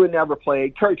 Dean Ewan never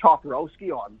played. Kerry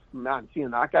Toporowski, man,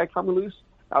 seeing that guy coming loose,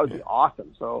 that would be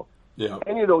awesome. So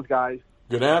any of those guys.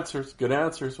 Good answers.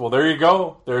 Well, there you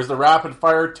go. There's the rapid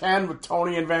fire 10 with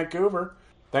Tony in Vancouver.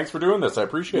 Thanks for doing this. I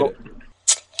appreciate it.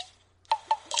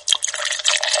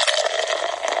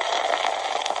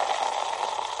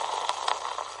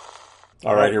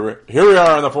 All right, here we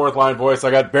are on the fourth line, voice.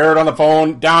 I got Barrett on the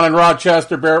phone down in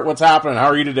Rochester. Barrett, what's happening? How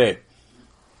are you today?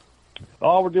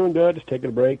 Oh, we're doing good. Just taking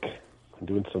a break. I'm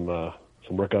doing some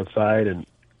work outside and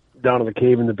down in the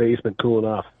cave in the basement cooling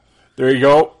off. There you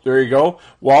go.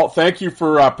 Well, thank you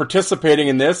for participating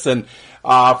in this, and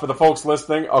for the folks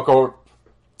listening, I'll go.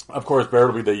 Of course,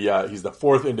 Baird will be he's the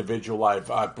fourth individual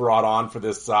I've brought on for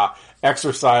this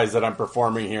exercise that I'm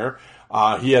performing here.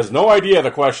 He has no idea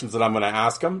the questions that I'm going to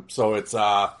ask him, so it's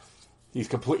he's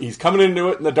coming into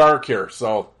it in the dark here.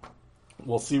 So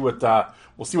we'll see what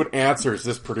answers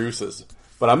this produces.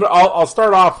 But I'll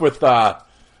start off with I'll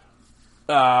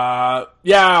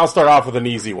start off with an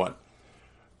easy one.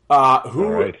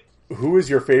 Who is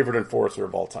your favorite enforcer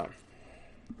of all time?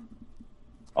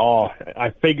 Oh, I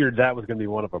figured that was going to be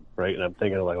one of them, right? And I'm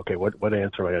thinking, like, okay, what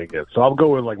answer am I going to give? So I'll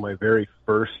go with, like, my very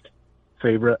first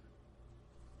favorite,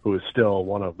 who is still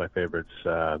one of my favorites,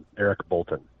 Eric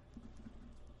Bolton.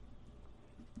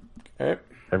 Okay.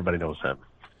 Everybody knows him.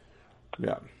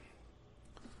 Yeah.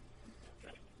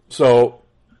 So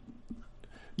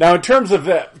now, in terms of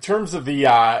the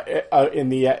I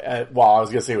was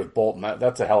going to say with Bolton,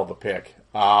 that's a hell of a pick.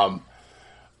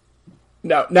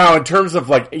 Now, in terms of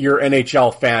like your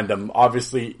NHL fandom,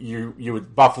 obviously you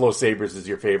would Buffalo Sabres is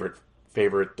your favorite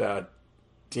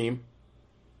team.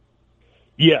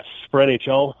 Yes, for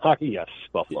NHL hockey, yes,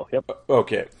 Buffalo. Yep.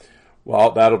 Okay.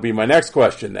 Well, that'll be my next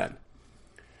question then.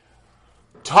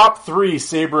 Top 3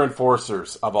 Sabre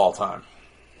enforcers of all time.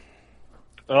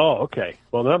 Oh, okay.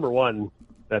 Well, number one,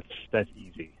 that's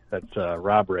easy. That's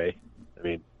Rob Ray. I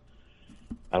mean,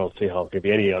 I don't see how it could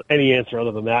be any answer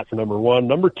other than that for number one.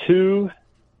 Number two,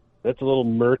 that's a little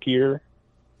murkier.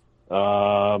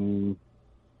 I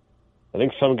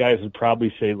think some guys would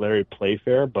probably say Larry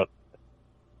Playfair, but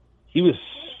he was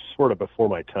sort of before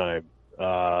my time.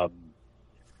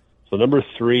 So number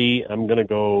three, I'm going to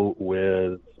go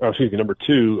with, number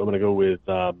two, I'm going to go with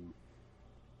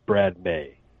Brad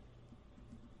May.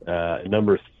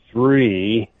 Number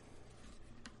three,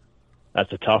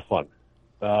 that's a tough one.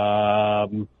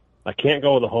 I can't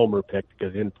go with a homer pick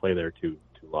because he didn't play there too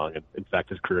long. And in fact,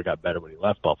 his career got better when he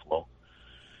left Buffalo.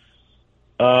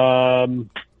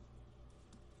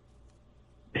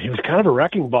 He was kind of a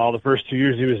wrecking ball the first 2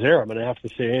 years he was there. I'm going to have to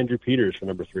say Andrew Peters for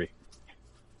number three.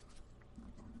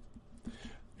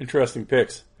 Interesting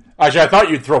picks. Actually, I thought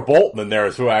you'd throw Bolton in there,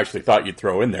 is who I actually thought you'd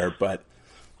throw in there, but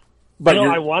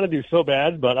I wanted to so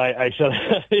bad, but I said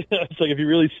it's like if you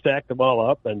really stacked them all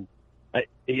up, and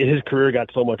his career got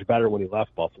so much better when he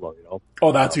left Buffalo.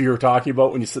 Oh, that's who you were talking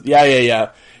about when you said,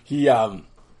 yeah. He, I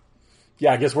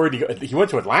guess where did he go? He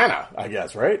went to Atlanta, I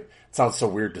guess, right? It sounds so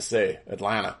weird to say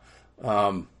Atlanta.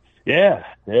 Yeah,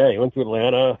 he went to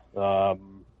Atlanta,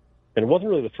 and it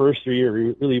wasn't really the first 3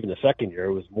 years, really even the second year.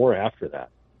 It was more after that.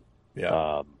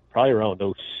 Yeah, probably around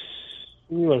those,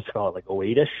 you want to call it like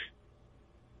 08-ish.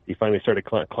 He finally started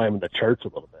climbing the charts a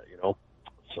little bit,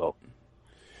 So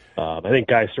I think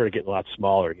guys started getting a lot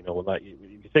smaller. When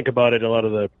you think about it, a lot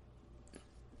of the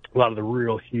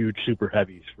real huge super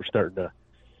heavies were starting to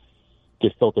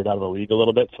get filtered out of the league a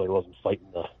little bit, so he wasn't fighting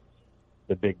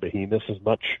the big behemoths as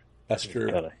much. That's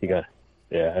true.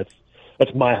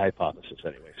 That's my hypothesis,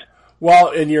 anyways.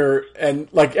 Well, and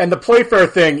the Playfair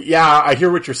thing, yeah, I hear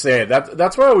what you're saying.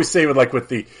 That's what I always say with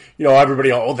the, everybody,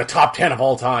 the top 10 of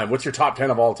all time. What's your top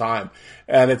 10 of all time?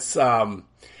 And it's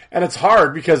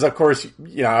hard because, of course,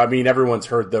 everyone's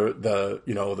heard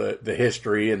the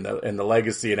history and the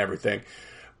legacy and everything,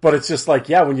 but it's just like,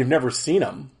 yeah, when you've never seen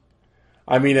them.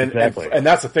 I mean, exactly. and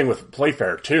that's the thing with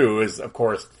Playfair too, is of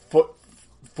course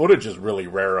footage is really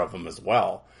rare of him as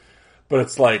well, but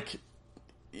it's like,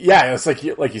 yeah, it's like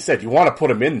you said, you want to put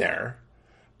him in there,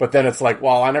 but then it's like,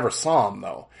 well, I never saw him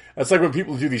though. It's like when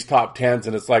people do these top 10s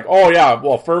and it's like, oh yeah,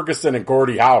 well, Ferguson and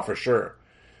Gordie Howe for sure.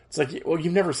 It's like, well,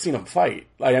 you've never seen him fight.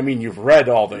 You've read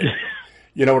all the,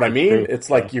 you know what I mean? It's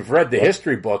like you've read the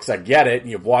history books, I get it,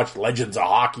 and you've watched Legends of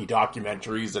Hockey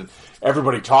documentaries and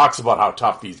everybody talks about how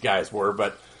tough these guys were,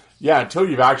 but yeah, until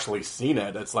you've actually seen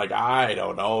it, it's like, I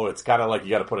don't know. It's kind of like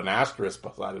you got to put an asterisk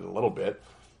beside it a little bit.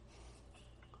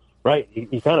 Right,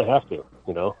 you kind of have to,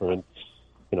 I mean,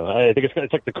 I think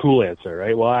it's like the cool answer,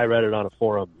 right? Well, I read it on a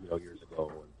forum, years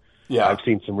ago. And yeah, I've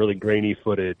seen some really grainy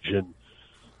footage, and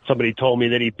somebody told me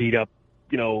that he beat up,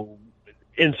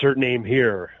 insert name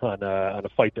here on a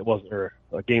fight that wasn't, or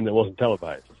a game that wasn't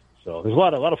televised. So there's a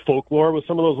lot of folklore with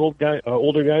some of those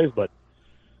older guys, but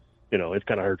it's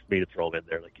kind of hard for me to throw them in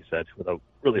there, like you said, without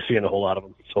really seeing a whole lot of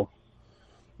them. So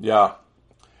yeah,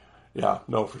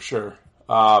 no, for sure.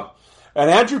 And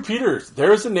Andrew Peters,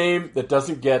 there's a name that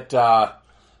doesn't get.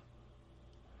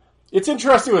 It's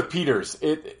interesting with Peters.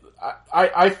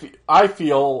 I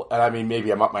feel, and I mean,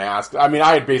 maybe I'm up my ass. I mean,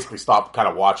 I had basically stopped kind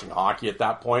of watching hockey at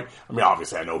that point. I mean,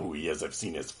 obviously I know who he is. I've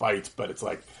seen his fights, but it's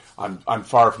like I'm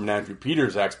far from an Andrew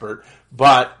Peters expert,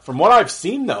 but from what I've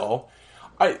seen, though,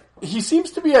 he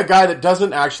seems to be a guy that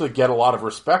doesn't actually get a lot of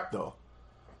respect, though.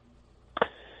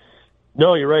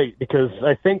 No, you're right, because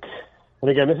I think, and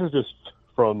again, this is just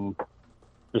from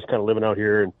just kind of living out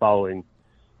here and following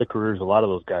the careers of a lot of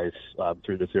those guys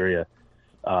through this area.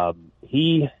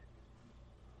 He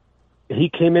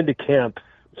came into camp,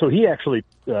 so he actually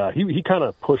he kind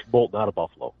of pushed Bolton out of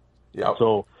Buffalo. Yeah.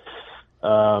 So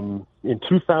in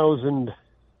 2002,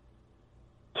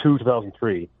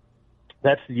 2003,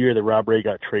 that's the year that Rob Ray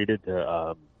got traded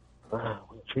to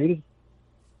traded.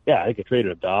 Yeah, I think he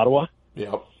traded him to Ottawa.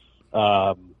 Yep.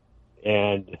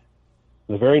 And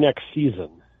the very next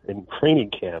season in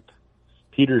training camp,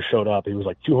 Peters showed up. He was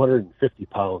like 250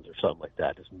 pounds or something like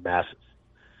that, just massive.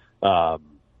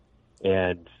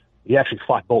 And he actually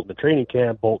fought Bolton in training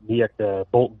camp.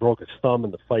 Bolton broke his thumb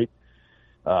in the fight.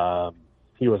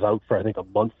 He was out for, I think, a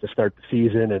month to start the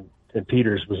season, and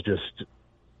Peters was just,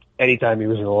 anytime he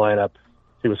was in the lineup,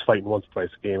 he was fighting once or twice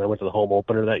a game. I went to the home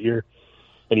opener that year,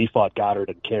 and he fought Goddard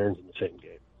and Cairns in the same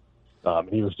game. And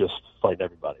he was just fighting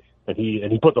everybody. And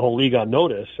he put the whole league on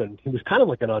notice, and he was kind of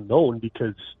like an unknown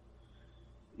because,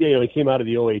 he came out of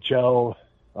the OHL.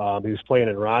 He was playing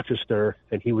in Rochester,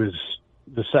 and he was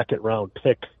the second-round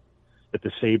pick that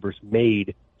the Sabres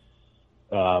made.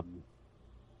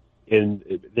 And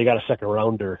they got a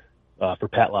second-rounder for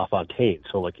Pat LaFontaine.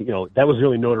 So, that was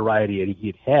really notoriety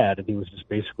he had, and he was just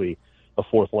basically a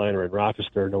fourth-liner in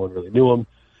Rochester. No one really knew him.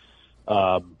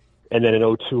 And then in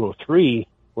 2002-03,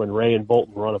 when Ray and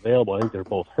Bolton were unavailable, I think they were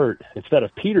both hurt. Instead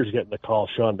of Peters getting the call,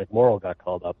 Sean McMorrow got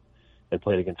called up and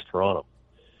played against Toronto.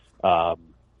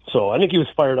 So I think he was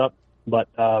fired up. But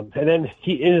and then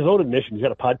he, in his own admission, he's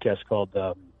got a podcast called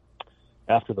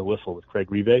After the Whistle with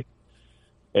Craig Rive.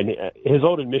 And his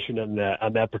own admission on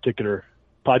that particular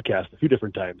podcast a few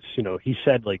different times, he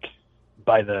said,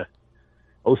 by the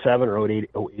 07 or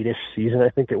 08-ish season, I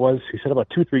think it was, he said about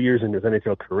 2-3 years into his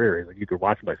NHL career, he's like, you could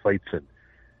watch my fights, and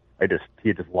he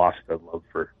had just lost the love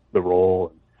for the role,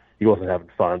 and he wasn't having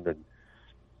fun, and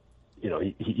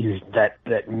he's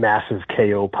that massive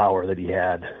KO power that he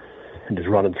had, and just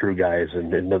running through guys,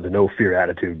 and the no fear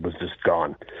attitude was just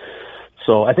gone.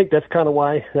 So I think that's kind of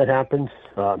why that happened.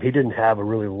 He didn't have a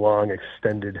really long,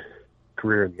 extended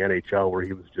career in the NHL where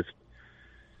he was just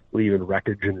leaving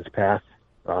wreckage in his path.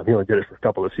 He only did it for a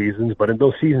couple of seasons, but in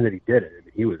those seasons that he did it,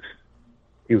 he was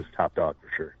top dog for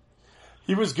sure.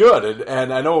 He was good,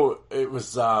 and I know it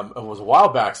was a while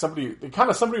back. Somebody was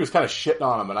kind of shitting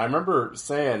on him, and I remember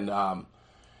saying,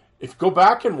 if you go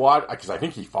back and watch, because I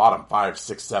think he fought him 5,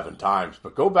 6, 7 times,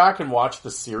 but go back and watch the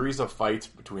series of fights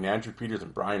between Andrew Peters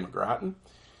and Brian McGrattan.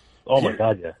 Oh my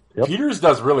God, yeah. Yep. Peters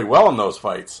does really well in those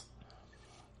fights.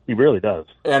 He really does.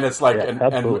 And it's like, and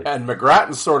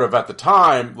McGrattan's sort of at the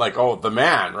time, the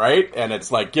man, right? And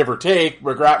it's like, give or take,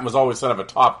 McGrattan was always kind of a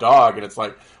top dog, and it's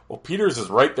like, well, Peters is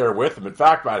right there with him. In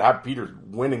fact, I'd have Peters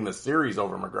winning the series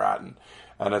over McGrattan.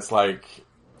 And it's like,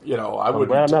 I'm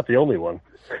not the only one.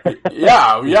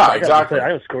 Yeah, exactly.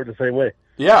 I was scored the same way.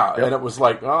 Yeah, yep. And it was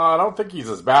like, I don't think he's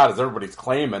as bad as everybody's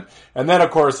claiming. And then, of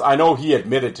course, I know he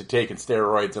admitted to taking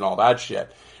steroids and all that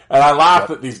shit. And I laugh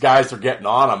that these guys are getting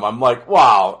on him. I'm like,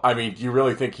 wow, do you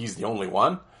really think he's the only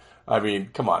one?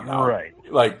 Come on now. Right.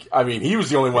 He was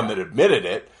the only one that admitted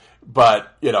it,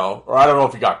 but, or I don't know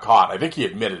if he got caught. I think he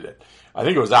admitted it. I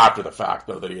think it was after the fact,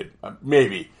 though, that he had,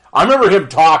 maybe. I remember him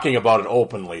talking about it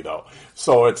openly, though.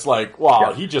 So it's like,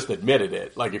 wow, he just admitted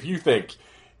it. If you think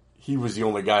he was the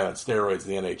only guy on steroids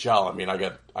in the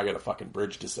NHL, I got a fucking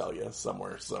bridge to sell you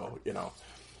somewhere. So,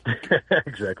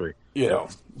 Exactly.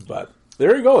 But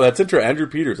there you go. That's interesting. Andrew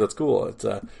Peters. That's cool. It's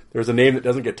there's a name that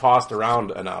doesn't get tossed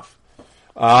around enough.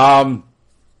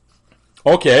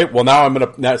 Okay. Well, now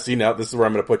now this is where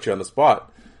I'm gonna put you on the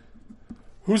spot.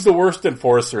 Who's the worst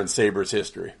enforcer in Sabres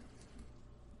history?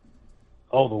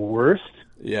 Oh, the worst?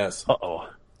 Yes. Uh-oh.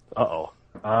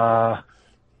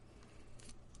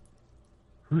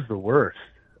 Who's the worst?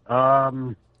 I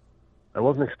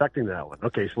wasn't expecting that one.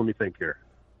 Okay, so let me think here.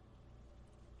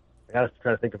 I got to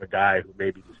try to think of a guy who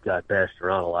maybe just got bashed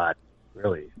around a lot.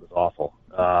 Really, it was awful.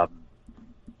 I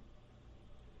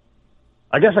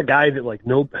guess a guy that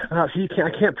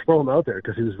I can't throw him out there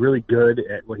because he was really good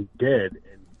at what he did,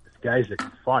 and the guys that he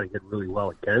fought, he did really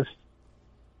well against.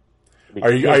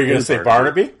 Are you going to say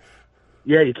Barnaby?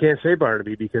 Yeah, you can't say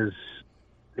Barnaby because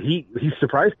he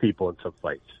surprised people in some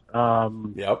fights.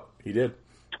 Yep, he did.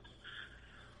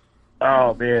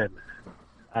 Oh man,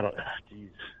 jeez.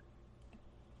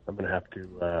 I'm going to have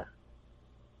to,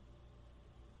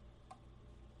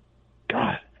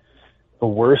 God, the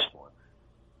worst one.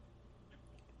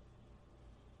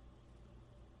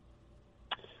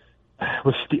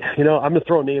 I'm going to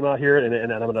throw a name out here,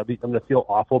 and I'm going to feel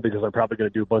awful because I'm probably going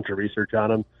to do a bunch of research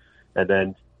on him, and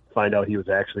then find out he was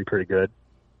actually pretty good.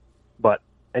 But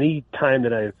any time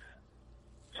that I've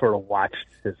sort of watched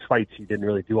his fights, he didn't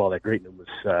really do all that great. And it was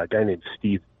a guy named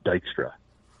Steve Dykstra.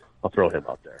 I'll throw him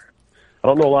out there. I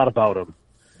don't know a lot about him,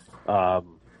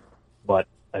 but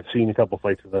I've seen a couple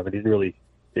fights with him, and he didn't really.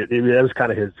 That was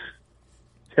kind of his.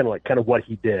 It's kind of what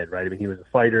he did, right? I mean, he was a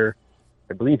fighter.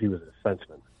 I believe he was a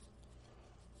defenseman.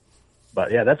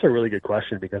 But yeah, that's a really good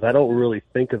question because I don't really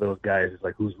think of those guys as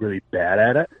like who's really bad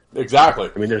at it. Exactly.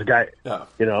 I mean, there's guys, yeah.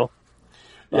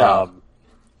 Yeah.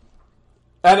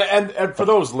 And for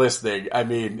those listening, I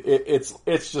mean,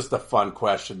 it's just a fun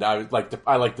question. I like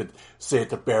to say it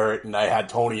to Barrett, and I had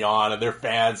Tony on, and they're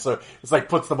fans, so it's like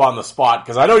puts them on the spot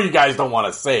because I know you guys don't want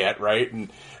to say it, right?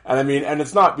 And I mean, and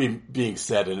it's not being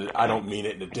said, and I don't mean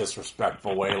it in a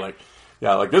disrespectful way, like.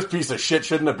 Yeah, like this piece of shit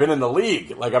shouldn't have been in the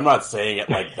league. Like I'm not saying it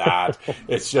like that.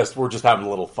 It's just we're just having a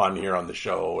little fun here on the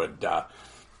show, and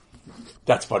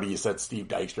that's funny. You said Steve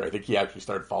Dykstra. I think he actually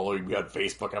started following me on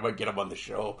Facebook. I'm gonna get him on the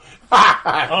show.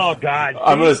 Oh God!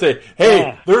 I'm gonna say,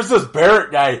 hey, there's this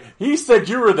Barrett guy. He said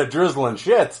you were the drizzling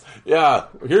shits. Yeah,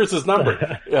 here's his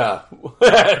number. Yeah,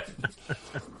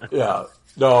 yeah.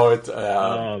 No, it's.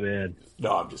 Oh man.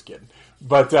 No, I'm just kidding.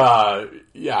 But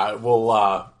yeah,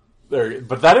 we'll.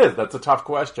 But that's a tough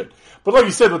question. But like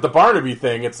you said with the Barnaby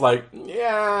thing, it's like,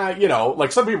 yeah,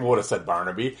 like some people would have said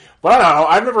Barnaby, but I don't know.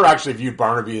 I've never actually viewed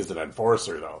Barnaby as an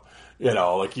enforcer, though.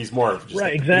 Like he's more of just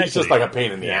right, exactly. He's just like a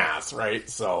pain in the ass, right?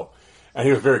 So, and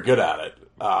he was very good at it.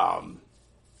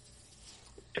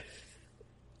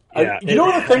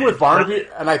 The thing with Barnaby,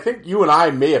 and I think you and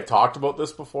I may have talked about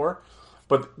this before,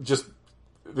 but just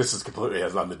this is completely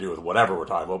has nothing to do with whatever we're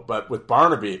talking about. But with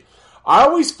Barnaby. I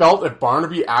always felt if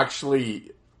Barnaby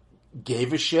actually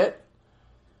gave a shit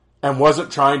and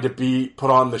wasn't trying to be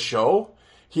put on the show,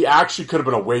 he actually could have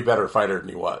been a way better fighter than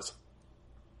he was.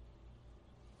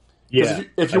 Yeah.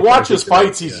 If you watch his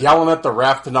fights, he's yelling at the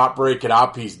ref to not break it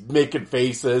up. He's making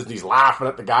faces, and he's laughing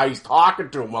at the guy. He's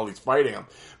talking to him while he's fighting him.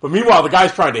 But meanwhile, the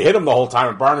guy's trying to hit him the whole time,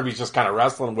 and Barnaby's just kind of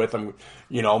wrestling with him,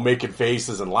 making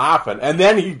faces and laughing. And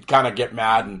then he'd kind of get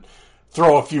mad and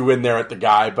throw a few in there at the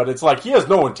guy, but it's like he has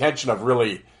no intention of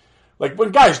really, like when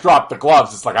guys drop the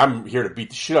gloves, it's like I'm here to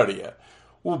beat the shit out of you.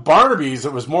 Well, Barnaby's,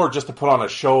 it was more just to put on a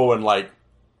show and like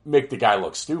make the guy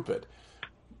look stupid,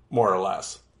 more or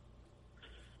less.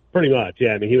 Pretty much,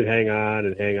 yeah. I mean, he would hang on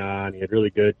and hang on. He had really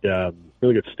good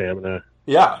stamina.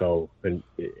 Yeah. So and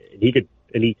he could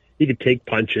take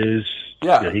punches.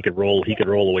 Yeah. He could roll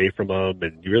away from them,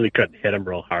 and you really couldn't hit him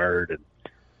real hard. And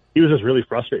he was just really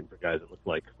frustrating for guys, it looked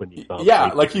like, when you saw him. Yeah,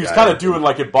 like he was kind of doing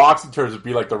like in boxing terms, it'd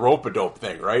be like the rope-a-dope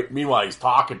thing, right? Meanwhile, he's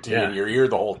talking to you in your ear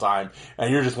the whole time, and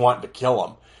you're just wanting to kill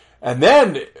him. And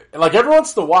then, like every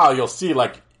once in a while, you'll see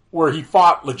like where he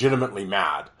fought legitimately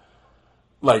mad.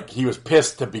 Like he was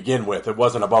pissed to begin with. It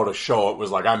wasn't about a show. It was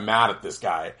like, I'm mad at this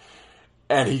guy.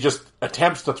 And he just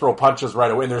attempts to throw punches right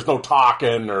away, and there's no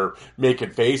talking or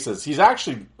making faces. He's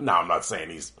actually, no, I'm not saying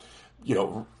he's,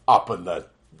 up in the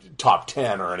top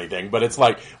 10 or anything, but it's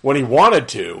like when he wanted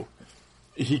to,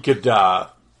 he could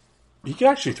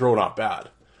actually throw not bad.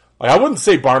 Like I wouldn't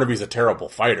say Barnaby's a terrible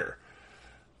fighter.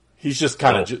 He's just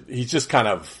kind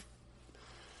of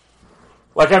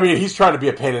like, I mean, he's trying to be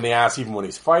a pain in the ass even when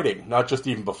he's fighting, not just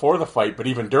even before the fight, but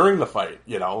even during the fight,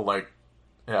 like,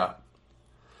 yeah.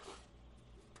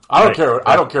 I don't care.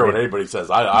 I don't care what anybody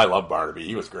says. I love Barnaby.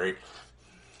 He was great.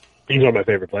 He's one of my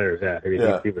favorite players, yeah. I mean,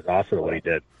 he was awesome at what he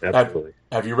did. Absolutely.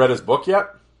 Have you read his book yet?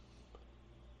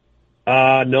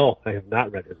 No, I have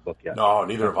not read his book yet. No,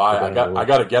 neither have I. I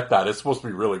got to get that. It's supposed to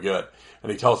be really good,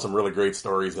 and he tells some really great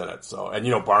stories in it. So, and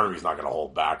Barnaby's not going to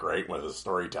hold back, right, with his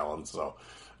storytelling. So,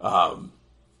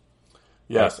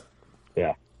 yes,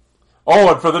 yeah.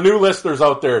 Oh, and for the new listeners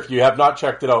out there, if you have not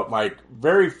checked it out,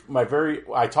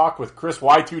 I talked with Chris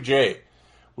Y2J.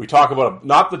 We talk about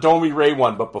not the Domi Ray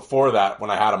one, but before that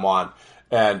when I had him on.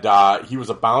 And he was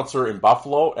a bouncer in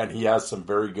Buffalo, and he has some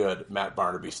very good Matt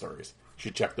Barnaby stories. You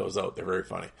should check those out. They're very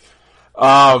funny.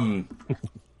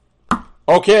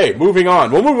 Okay, moving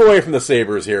on. We'll move away from the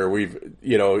Sabres here. We've,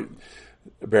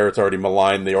 Barrett's already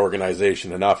maligned the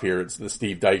organization enough here. It's the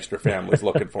Steve Dykstra family's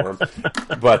looking for him.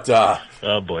 But,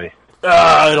 oh boy.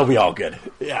 It'll be all good.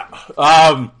 Yeah.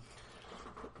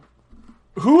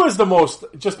 Who is the most,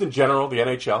 just in general, the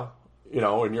NHL,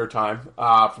 in your time,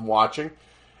 from watching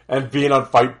and being on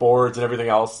fight boards and everything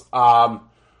else,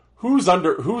 who's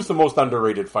the most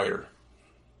underrated fighter?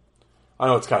 I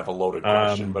know it's kind of a loaded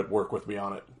question, but work with me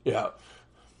on it. Yeah.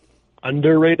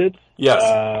 Underrated?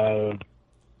 Yes.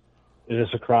 Is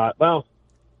this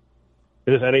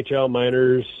Is this NHL,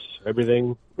 minors,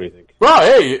 everything? What do you think? Well,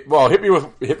 hey, hit me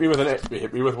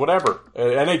with whatever.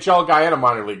 An NHL guy and a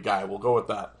minor league guy. We'll go with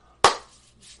that. All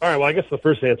right. Well, I guess the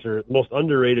first answer, most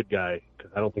underrated guy,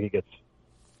 because I don't think he gets.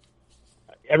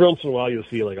 Every once in a while, you'll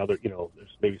see like other,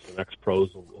 there's maybe some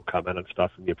ex-pros will comment on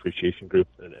stuff in the appreciation group,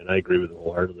 and I agree with him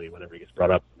wholeheartedly whenever he gets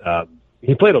brought up.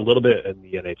 He played a little bit in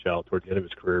the NHL towards the end of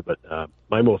his career, but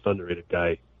my most underrated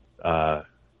guy,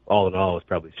 all in all, is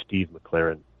probably Steve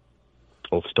McLaren,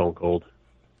 old Stone Cold.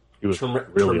 He was really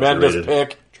tremendous underrated.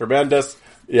 pick, tremendous.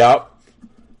 Yeah,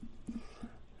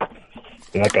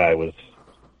 that guy was.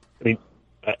 I mean,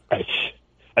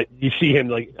 you see him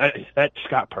like that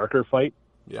Scott Parker fight,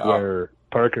 where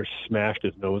Parker smashed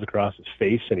his nose across his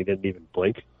face and he didn't even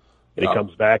blink, and he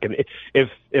comes back. And if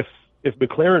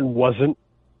McLaren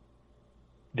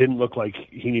didn't look like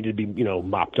he needed to be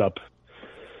mopped up,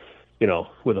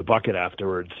 with a bucket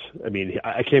afterwards. I mean,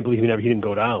 I can't believe he didn't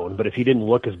go down. But if he didn't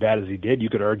look as bad as he did, you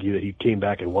could argue that he came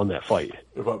back and won that fight.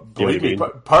 Believe me,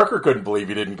 Parker couldn't believe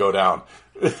he didn't go down.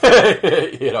 He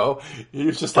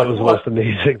was just that was the most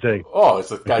amazing thing. Oh, it's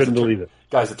couldn't believe it.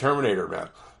 Guy's a Terminator, man.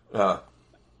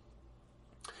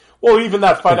 Well, even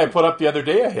that fight I put up the other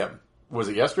day of him. Was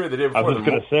it yesterday? The day before? I was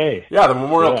going to say. Yeah, the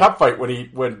Memorial Cup fight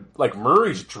when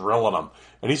Murray's drilling him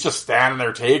and he's just standing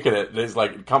there taking it, and he's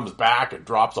like, comes back and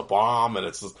drops a bomb, and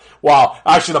it's just, wow.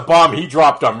 Actually, the bomb he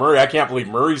dropped on Murray, I can't believe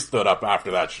Murray stood up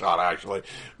after that shot, actually.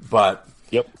 But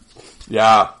yep,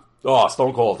 yeah. Oh,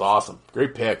 Stone Cold's awesome.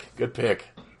 Great pick. Good pick.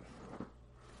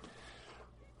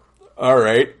 All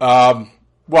right.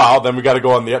 Well, then we got to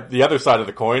go on the other side of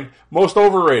the coin. Most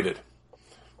overrated.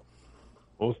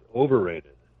 Most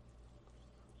overrated.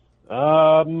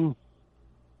 Man,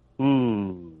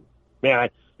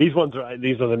 these ones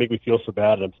that make me feel so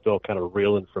bad, and I'm still kind of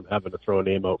reeling from having to throw a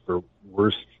name out for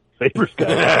worst Sabres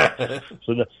guy.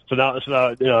 so now,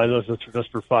 I know it's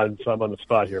just for fun, so I'm on the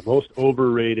spot here. Most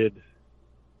overrated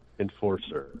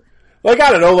enforcer. Like,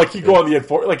 I don't know, like you go on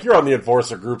you're on the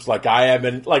enforcer groups like I am,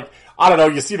 and like, I don't know,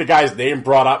 you see the guy's name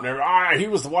brought up and he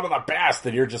was one of the best,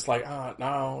 and you're just like,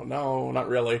 no, not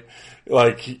really.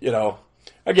 Like,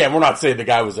 again, we're not saying the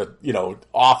guy was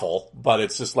awful, but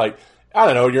it's just like, I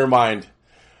don't know, in your mind.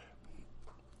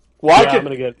 Well, yeah, I'm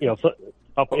going to get,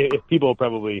 if people will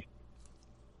probably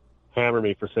hammer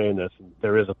me for saying this, and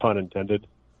there is a pun intended,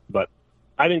 but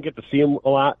I didn't get to see him a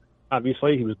lot,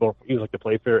 obviously. He was like the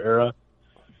Playfair era.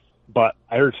 But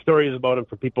I heard stories about him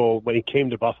from people when he came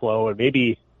to Buffalo, and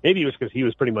maybe it was because he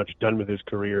was pretty much done with his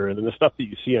career. And then the stuff that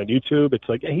you see on YouTube, it's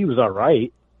like, yeah, he was all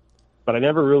right, but I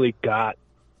never really got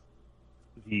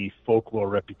the folklore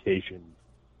reputation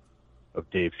of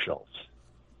Dave Schultz,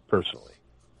 personally.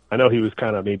 I know he was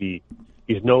kind of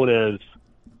he's known as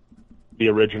the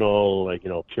original,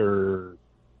 pure,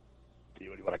 what do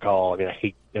you want to call it? I mean, I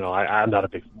hate, I'm not a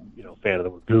big, fan of the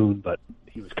word goon, but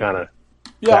he was kind of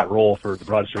that role for the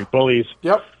Broad Street Bullies.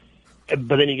 Yep.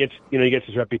 But then he gets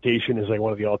his reputation as like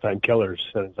one of the all-time killers,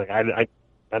 and it's like I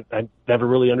never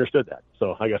really understood that.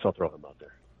 So I guess I'll throw him out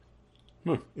there.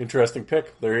 Interesting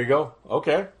pick. There you go.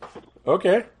 Okay.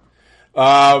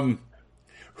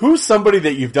 Who's somebody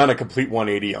that you've done a complete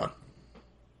 180 on?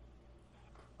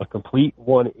 A complete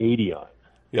 180 on?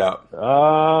 Yeah.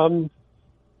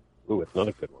 It's not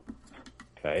a good one.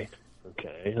 Okay.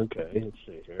 Let's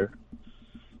see here.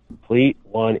 Complete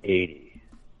 180.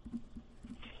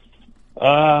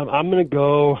 I'm going to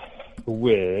go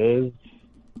with...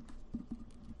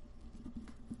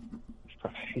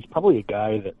 He's probably a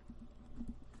guy that...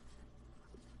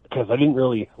 Because I didn't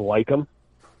really like him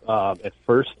at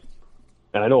first,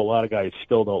 and I know a lot of guys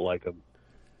still don't like him.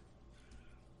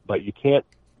 But you can't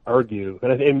argue,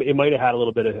 and it might have had a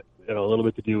little bit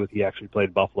to do with he actually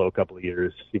played Buffalo a couple of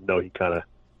years, even though he kind of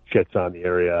shits on the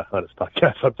area on his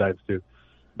podcast sometimes too.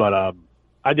 But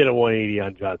I did a 180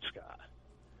 on John Scott.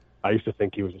 I used to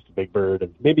think he was just a big bird,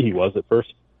 and maybe he was at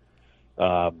first.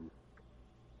 But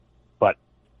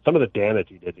some of the damage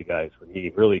he did to guys when he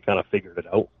really kind of figured it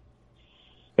out.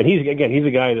 And he's a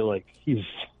guy that he's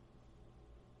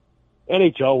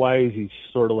NHL wise, he's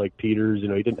sort of like Peters. He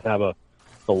didn't have a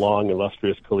long,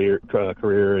 illustrious career,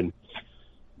 and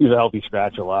he was a healthy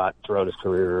scratch a lot throughout his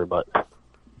career. But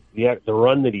the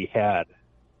run that he had,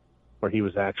 where he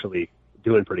was actually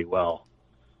doing pretty well,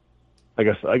 I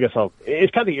guess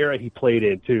it's kind of the era he played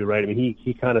in too, right? I mean,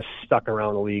 he kind of stuck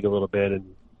around the league a little bit,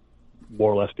 and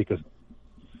more or less because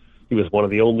he was one of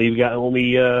the only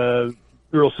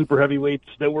real super heavyweights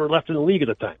that were left in the league at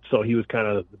the time. So he was kind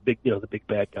of the big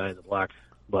bad guy in the block.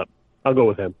 But I'll go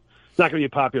with him. It's not going to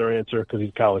be a popular answer because he's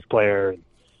a college player and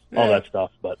all that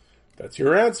stuff. But That's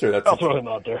your answer. I'll throw him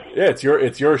out there. Yeah, it's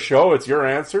your show. It's your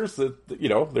answers.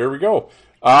 There we go.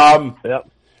 Yep.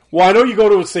 Well, I know you go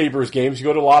to Sabres games. You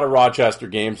go to a lot of Rochester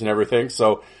games and everything.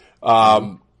 So,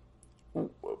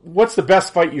 what's the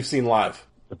best fight you've seen live?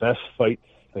 The best fight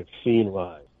I've seen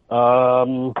live.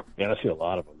 I've seen a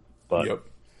lot of them, but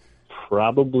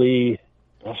probably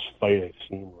best fight I've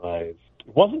seen live.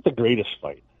 It wasn't the greatest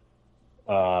fight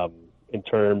in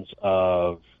terms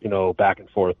of back and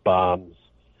forth bombs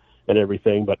and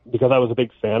everything, but because I was a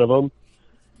big fan of him,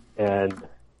 and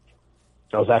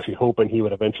I was actually hoping he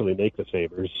would eventually make the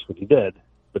Sabres, which he did.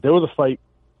 But there was a fight,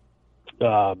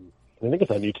 I think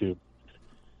it's on YouTube,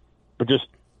 but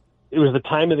it was the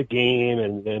time of the game,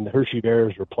 and the Hershey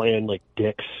Bears were playing like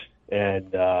dicks,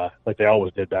 and like they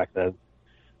always did back then,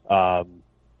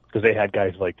 because they had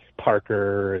guys like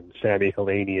Parker and Sammy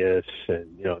Hellenius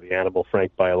and the animal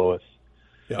Frank Bialowas.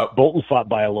 Yep. Bolton fought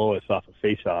Bialowas off a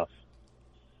face-off.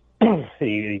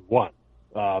 He won.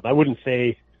 I wouldn't say,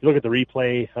 if you look at the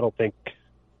replay, I don't think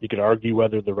you could argue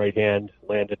whether the right hand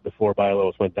landed before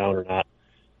Bialowas went down or not.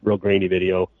 Real grainy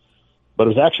video. But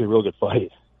it was actually a real good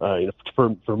fight.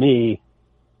 For me,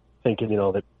 thinking,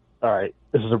 that, all right,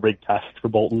 this is a big test for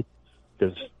Bolton,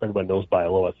 because everybody knows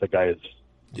Bialowas. That guy's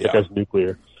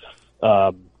nuclear.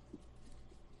 I'm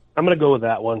going to go with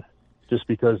that one, just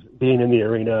because being in the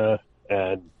arena,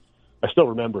 and I still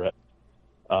remember it.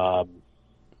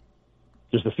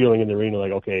 Just the feeling in the arena,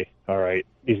 like, okay, all right,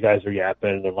 these guys are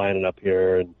yapping, they're lining up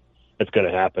here, and it's going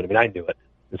to happen. I mean, I knew it.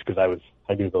 It's because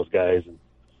I knew those guys, and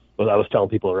I was telling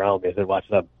people around me, I said, watch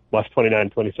them. Watch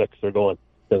 29-26, they're going.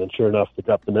 And then sure enough, they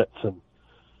dropped the mitts, and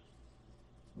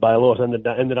Bialowas ended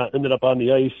up on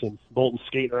the ice, and Bolton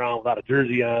skating around without a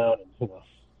jersey on, and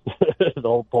the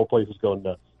whole place was going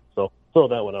nuts. So throw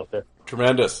that one out there.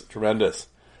 Tremendous.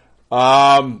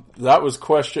 That was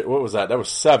question. What was that? That was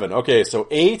 7. Okay, so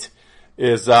 8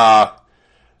 is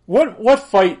what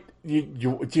fight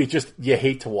you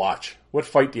hate to watch? What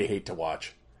fight do you hate to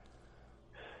watch?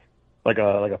 Like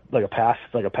a pass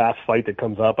fight that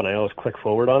comes up, and I always click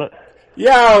forward on it.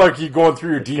 Yeah, like you going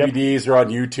through your DVDs or on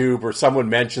YouTube, or someone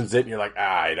mentions it, and you're like,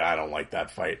 I don't like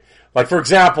that fight. Like, for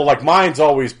example, like mine's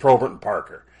always Probert and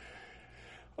Parker.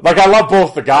 Like, I love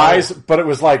both the guys, but it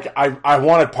was like, I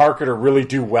wanted Parker to really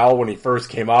do well when he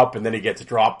first came up, and then he gets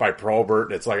dropped by Probert,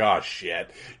 and it's like, oh shit,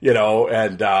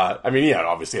 and, I mean, yeah,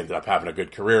 obviously ended up having a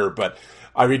good career, but,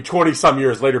 I mean, 20-some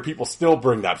years later, people still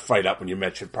bring that fight up when you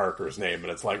mention Parker's name, and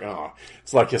it's like, oh,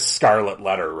 it's like his scarlet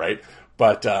letter, right?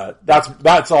 But,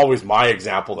 that's always my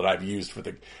example that I've used for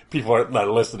the people that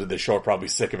listen to this show are probably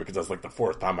sick of it because that's like the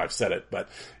 4th time I've said it, but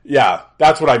yeah,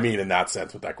 that's what I mean in that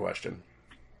sense with that question.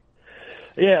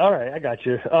 Yeah, all right, I got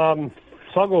you. So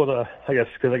I'll go with I guess,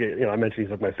 because I mentioned he's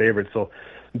like my favorite. So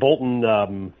Bolton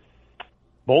and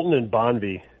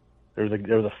Bonvie, there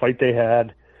was a fight they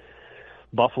had,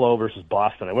 Buffalo versus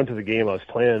Boston. I went to the game. I was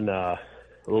playing a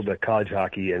little bit of college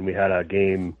hockey, and we had a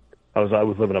game. I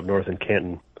was living up north in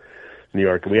Canton, New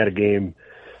York, and we had a game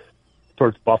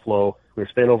towards Buffalo. We were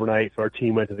staying overnight, so our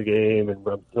team went to the game, and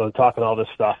talking all this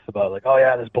stuff about like, oh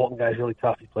yeah, this Bolton guy's really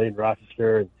tough. He played in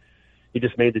Rochester, and he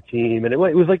just made the team, and it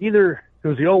was like it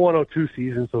was the 01-02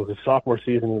 season, so it was his sophomore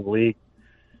season in the league,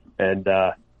 and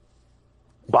Dennis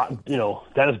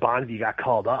Bonvie got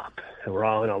called up, and we're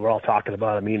all talking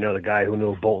about him. Me and the guy who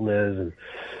knows Bolton is, and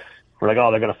we're like,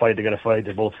 oh, they're gonna fight.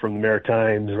 They're both from the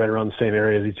Maritimes, right around the same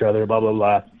area as each other, blah blah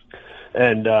blah,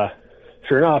 and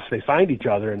sure enough, they find each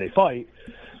other and they fight,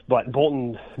 but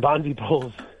Bonvie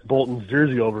pulls Bolton's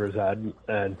jersey over his head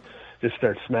and just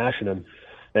starts smashing him.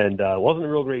 And it wasn't a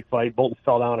real great fight. Bolton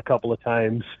fell down a couple of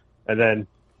times. And then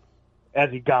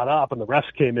as he got up and the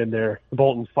refs came in there,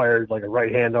 Bolton fired like a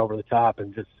right hand over the top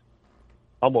and just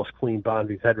almost cleaned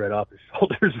Bonvie's head right off his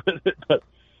shoulders with it. But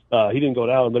he didn't go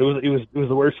down. But it was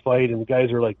the worst fight. And the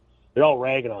guys were like, they're all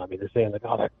ragging on me. They're saying like,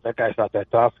 oh, that guy's not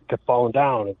that tough. He kept falling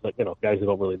down. It's like, guys who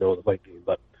don't really know the fight game.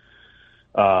 But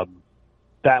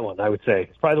that one, I would say,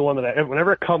 it's probably the one that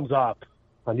whenever it comes up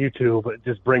on YouTube, it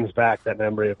just brings back that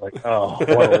memory of like, oh,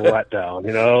 what a letdown,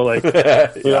 like,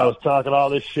 I was talking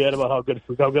all this shit about how good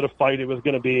a fight it was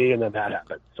going to be, and then that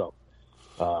happened. So,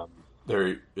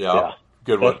 good one.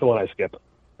 That's the one I skip.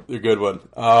 A good one.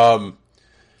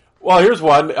 Well, here's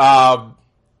one.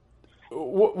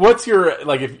 What's your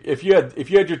if you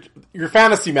had your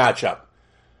fantasy matchup?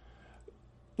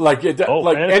 Like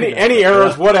any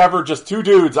eras, whatever, just two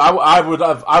dudes. I would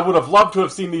have loved to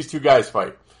have seen these two guys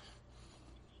fight.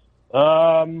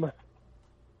 I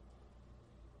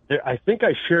think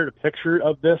I shared a picture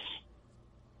of this.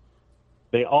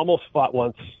 They almost fought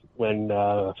once when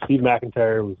Steve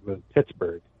McIntyre was with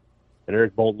Pittsburgh and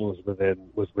Eric Bolton was with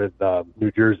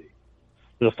New Jersey.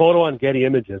 there's a photo on Getty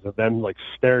Images of them like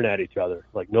staring at each other,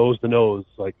 like nose to nose,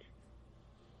 like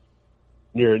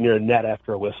near a net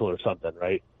after a whistle or something,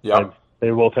 right? Yeah. They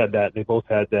both had that. They both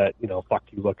had that, fuck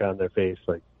you look on their face,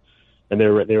 like, and they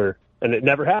were, and it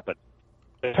never happened.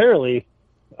 Apparently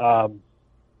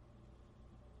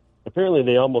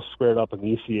they almost squared up in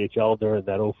the ECHL during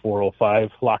that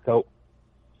 04-05 lockout,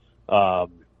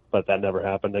 but that never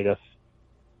happened, I guess.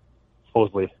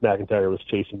 Supposedly McIntyre was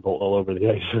chasing Bolt all over the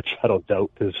ice, which I don't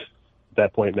doubt, because at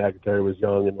that point McIntyre was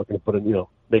young and looking to put in,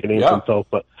 make a name for himself.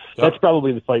 But that's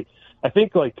probably the fight. I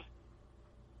think, like,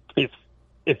 if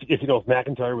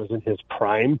McIntyre was in his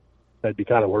prime, I'd be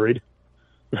kind of worried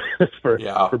for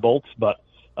Bolts. But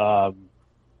I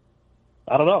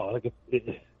don't know. Like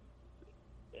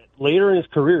later in his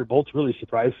career, Bolts really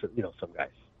surprised some guys.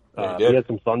 He had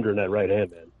some thunder in that right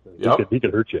hand, man. He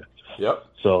could hurt you. Yep.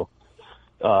 So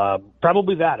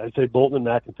probably that. I'd say Bolton and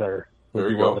McIntyre. There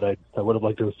you go. That I would have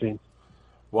liked to have seen.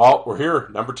 Well, we're here.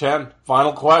 Number 10.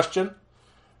 Final question.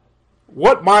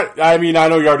 I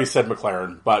know you already said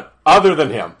McLaren, but other than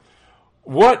him,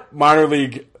 what minor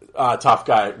league tough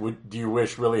guy do you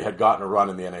wish really had gotten a run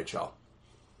in the NHL?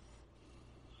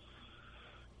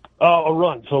 A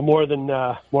run, so more than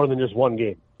just one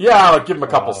game. Yeah, like give him a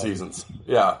couple seasons.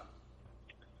 Yeah,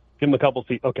 give him a couple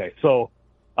seasons. Okay, so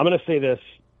I'm going to say this.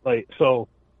 Like, so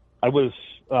I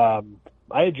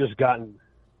had gotten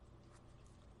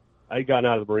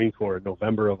out of the Marine Corps in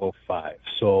November of 2005.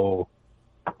 So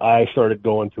I started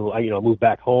going to, moved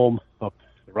back home up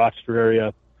to the Rochester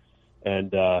area,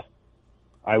 and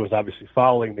I was obviously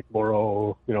following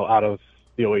McMorrow, out of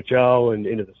the OHL and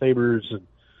into the Sabres, and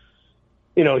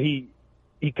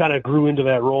he kind of grew into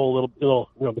that role a little,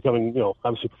 becoming,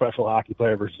 obviously a professional hockey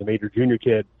player versus a major junior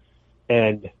kid.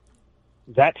 And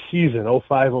that season,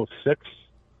 05-06,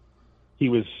 he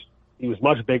was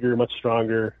much bigger, much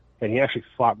stronger, and he actually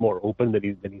fought more open than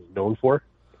he's known for.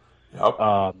 Yep.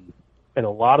 And a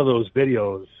lot of those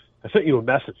videos, I sent you a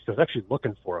message because I was actually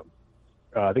looking for them.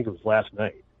 I think it was last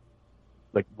night.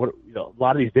 Like, a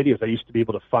lot of these videos I used to be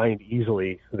able to find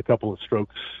easily with a couple of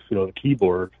strokes, the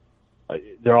keyboard.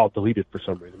 They're all deleted for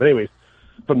some reason. But anyways,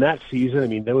 from that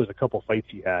season, there was a couple fights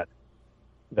he had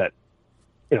that,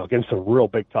 against some real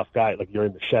big tough guys like Yuri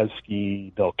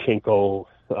Mashevsky, Bill Kinkel.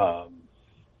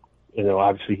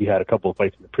 Obviously he had a couple of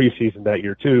fights in the preseason that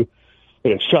year too,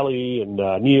 against Shelley and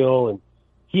Neil, and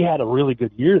he had a really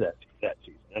good year that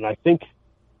season. And I think,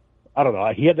 I don't know,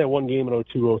 he had that one game in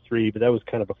 02-03, but that was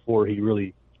kind of before he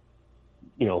really,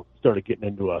 started getting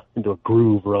into a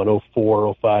groove around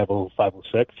 04, 05, 05,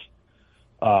 06.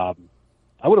 I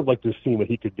would have liked to have seen what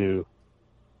he could do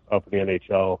up in the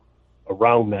NHL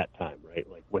around that time, right?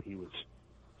 Like when he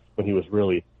was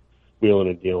really wheeling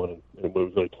and dealing and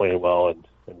was really playing well and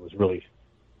was really,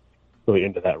 really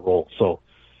into that role. So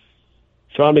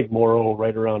Sean McMorrow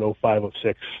right around 05,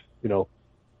 06,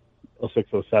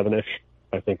 06, 07-ish,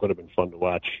 I think would have been fun to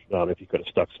watch if he could have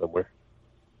stuck somewhere.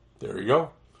 There you go.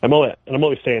 I'm only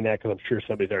saying that because I'm sure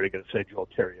somebody's already going to say Joel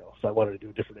Theriault, so I wanted to do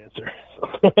a different answer.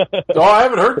 No, I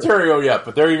haven't heard Theriault yet,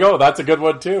 but there you go. That's a good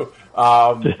one too.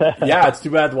 Yeah, it's too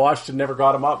bad Washington never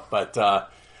got him up, but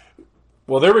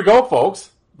well, there we go, folks.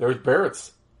 There's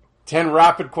Barrett's 10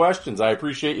 rapid questions. I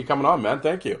appreciate you coming on, man.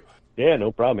 Thank you. Yeah,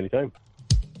 no problem. Anytime.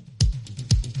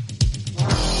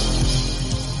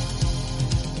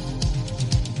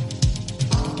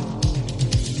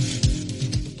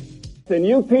 And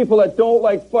you people that don't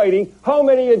like fighting, how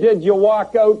many of you did you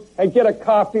walk out and get a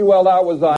coffee while that was on?